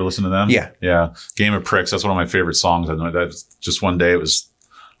Voices. You ever listen to them? Yeah. Yeah. Game of Pricks. That's one of my favorite songs. I know that's just one day it was,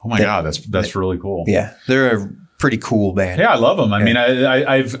 oh my God, that's really cool. Yeah. They're a pretty cool band. Yeah. I love them. I mean,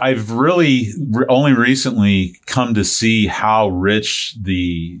 I've really only recently come to see how rich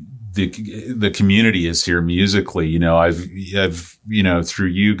the the community is here musically. You know, I've through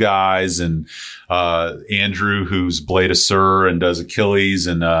you guys and Andrew, who's Blade of Sur and does Achilles,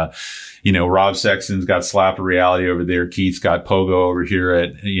 and Rob Sexton's got Slap of Reality over there. Keith's got Pogo over here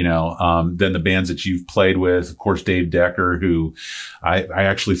at, then the bands that you've played with, of course, Dave Decker, who I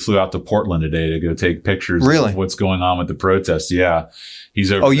actually flew out to Portland today to go take pictures of what's going on with the protests. Yeah. He's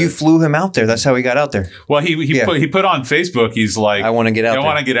over there. You flew him out there. That's how he got out there. Well, he put on Facebook. He's like, I want to get out there. I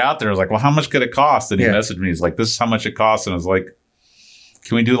want to get out there. I was like, well, how much could it cost? And he messaged me. He's like, this is how much it costs. And I was like,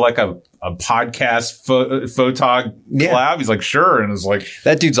 can we do like a podcast photog collab? He's like, sure. And I was like,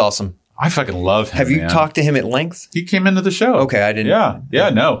 that dude's awesome. I fucking love him. Have you talked to him at length? He came into the show. Okay, I didn't.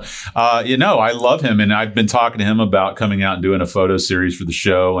 No. I love him, and I've been talking to him about coming out and doing a photo series for the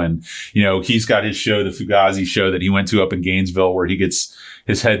show. And he's got his show, the Fugazi show, that he went to up in Gainesville, where he gets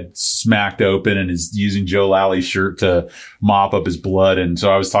his head smacked open and is using Joe Lally's shirt to mop up his blood. And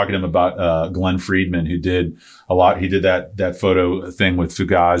so I was talking to him about Glenn Friedman, who did a lot. He did that photo thing with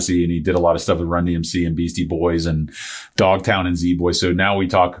Fugazi, and he did a lot of stuff with Run DMC and Beastie Boys and Dogtown and Z-Boy. So now we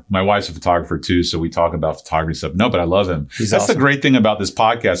talk. My wife's a photographer too, so we talk about photography stuff. No, but I love him. That's awesome. The great thing about this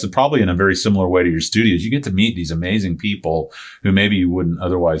podcast, and probably in a very similar way to your studios, you get to meet these amazing people who maybe you wouldn't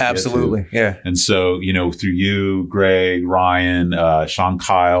otherwise Absolutely. get to. Yeah. And so, through you, Greg, Ryan, Sean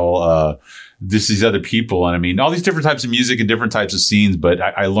Kyle, these other people. And I mean, all these different types of music and different types of scenes, but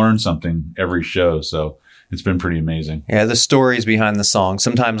I learned something every show. So it's been pretty amazing. Yeah. The stories behind the song.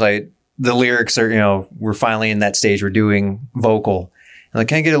 Sometimes the lyrics are, we're finally in that stage. We're doing vocal. I'm like,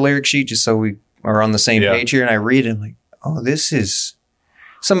 can I get a lyric sheet just so we are on the same page here? And I read it. I'm like, oh,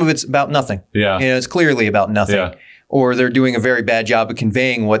 some of it's about nothing. Yeah. It's clearly about nothing. Yeah. Or they're doing a very bad job of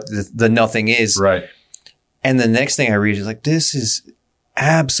conveying what the nothing is. Right. And the next thing I read is like, this is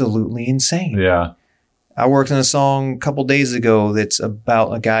absolutely insane. Yeah. I worked on a song a couple days ago that's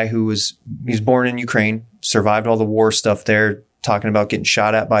about a guy he's born in Ukraine, survived all the war stuff there, talking about getting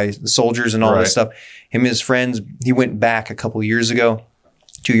shot at by the soldiers and all this stuff. Him and his friends, he went back a couple years ago,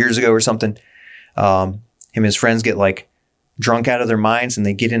 2 years ago or something. Him and his friends get like drunk out of their minds, and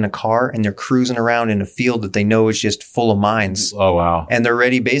they get in a car and they're cruising around in a field that they know is just full of mines. Oh, wow. And they're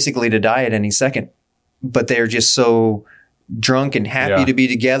ready basically to die at any second, but they're just so drunk and happy to be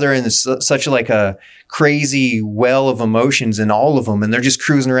together. And it's such like a crazy well of emotions in all of them. And they're just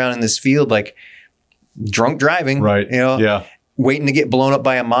cruising around in this field, like drunk driving, right? Waiting to get blown up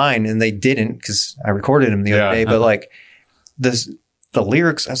by a mine. And they didn't, because I recorded them the other day. But like the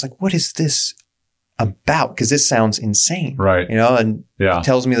lyrics, I was like, what is this about? Because this sounds insane, right? And he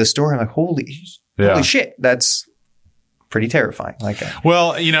tells me the story. I'm like, holy shit, that's pretty terrifying. Like that.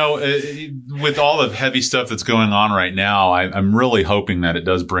 Well, with all the heavy stuff that's going on right now, I'm really hoping that it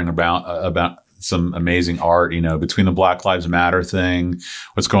does bring about some amazing art, between the Black Lives Matter thing,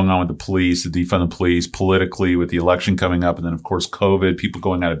 what's going on with the police, the defund the police, politically with the election coming up, and then of course COVID, people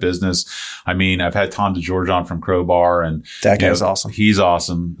going out of business. I mean, I've had Tom DeGeorge on from Crowbar, and that guy's awesome. He's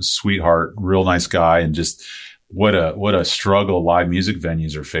awesome, sweetheart, real nice guy, and just what a struggle live music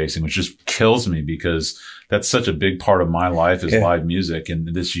venues are facing, which just kills me, because that's such a big part of my life is live music.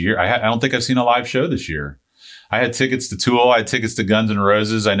 And this year, I don't think I've seen a live show this year. I had tickets to Tool. I had tickets to Guns N'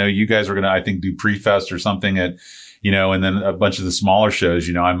 Roses. I know you guys were going to, I think, do Pre-Fest or something at, and then a bunch of the smaller shows.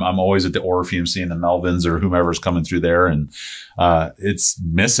 I'm always at the Orpheum seeing the Melvins or whomever's coming through there. And it's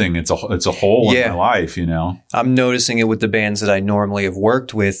missing. It's a hole in my life, I'm noticing it with the bands that I normally have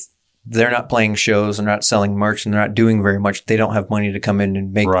worked with. They're not playing shows, they're not selling merch, and they're not doing very much. They don't have money to come in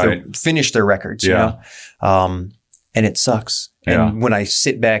and finish their records, and it sucks. Yeah. And when I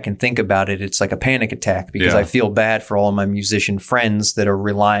sit back and think about it, it's like a panic attack, because I feel bad for all of my musician friends that are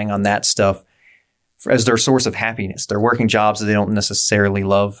relying on that stuff as their source of happiness. They're working jobs that they don't necessarily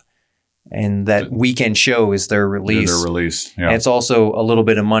love, and that weekend show is their release. Yeah. And it's also a little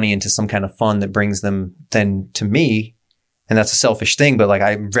bit of money into some kind of fund that brings them then to me. And that's a selfish thing, but like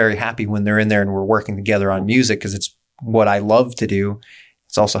I'm very happy when they're in there and we're working together on music, because it's what I love to do.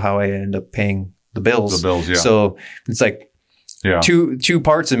 It's also how I end up paying the bills. So it's like two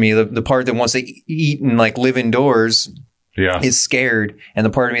parts of me. The part that wants to eat and like live indoors is scared, and the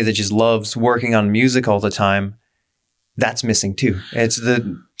part of me that just loves working on music all the time, that's missing too. It's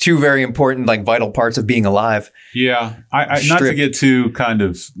the two very important, like vital parts of being alive. Yeah. I not to get too kind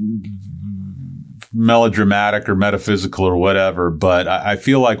of melodramatic or metaphysical or whatever, but I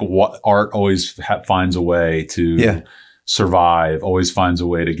feel like art always finds a way to survive, always finds a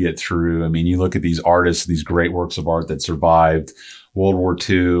way to get through. I mean, you look at these artists, these great works of art that survived World War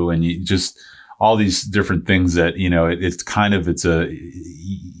II, and you just all these different things that, you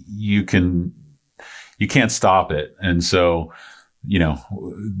can't stop it. And so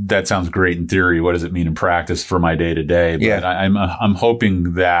that sounds great in theory. What does it mean in practice for my day to day? But I'm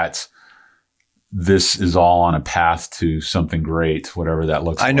hoping that this is all on a path to something great, whatever that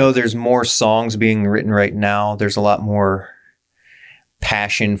looks like. I know there's more songs being written right now. There's a lot more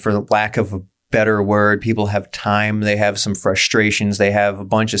passion, for the lack of a better word. People have time. They have some frustrations. They have a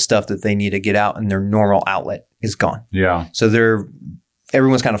bunch of stuff that they need to get out, and their normal outlet is gone. Yeah. So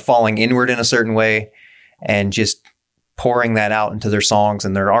everyone's kind of falling inward in a certain way and just pouring that out into their songs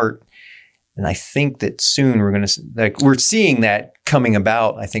and their art. And I think that soon we're seeing that coming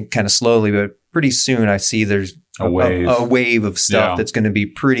about, I think kind of slowly, but pretty soon I see there's a wave of stuff that's going to be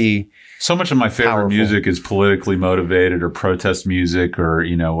pretty. So much of my favorite powerful music is politically motivated or protest music, or,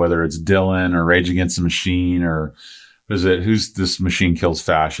 whether it's Dylan or Rage Against the Machine, or who's this Machine Kills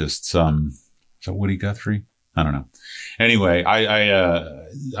Fascists? Is that Woody Guthrie? I don't know. Anyway,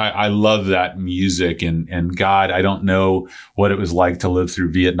 I love that music, and God, I don't know what it was like to live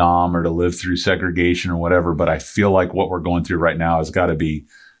through Vietnam or to live through segregation or whatever, but I feel like what we're going through right now has got to be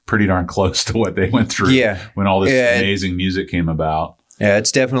pretty darn close to what they went through when all this amazing music came about. Yeah,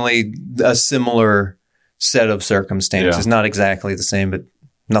 it's definitely a similar set of circumstances. Not exactly the same, but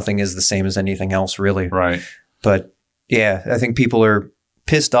nothing is the same as anything else, really. Right. But yeah, I think people are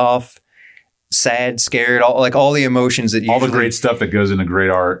pissed off, sad, scared, all the emotions that all the great stuff that goes into great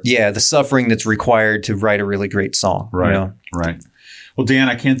art. Yeah, the suffering that's required to write a really great song. Right. Right. Well, Dan,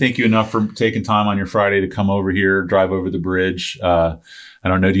 I can't thank you enough for taking time on your Friday to come over here, drive over the bridge. I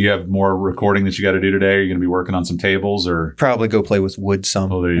don't know. Do you have more recording that you got to do today? Are you going to be working on some tables, or probably go play with wood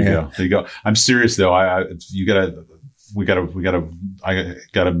some? Oh, there you go. There you go. I'm serious though. I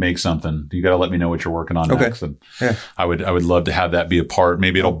gotta make something. You gotta let me know what you're working on next. And I would love to have that be a part.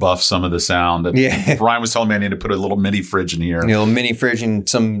 Maybe it'll buff some of the sound. Brian was telling me I need to put a little mini fridge in here. A little mini fridge and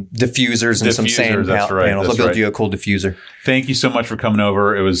some diffusers and some sand panels. I'll build you a cool diffuser. Thank you so much for coming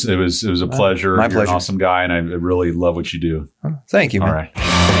over. It was a pleasure. My pleasure. You're an awesome guy, and I really love what you do. Thank you, man. All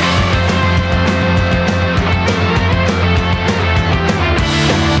right.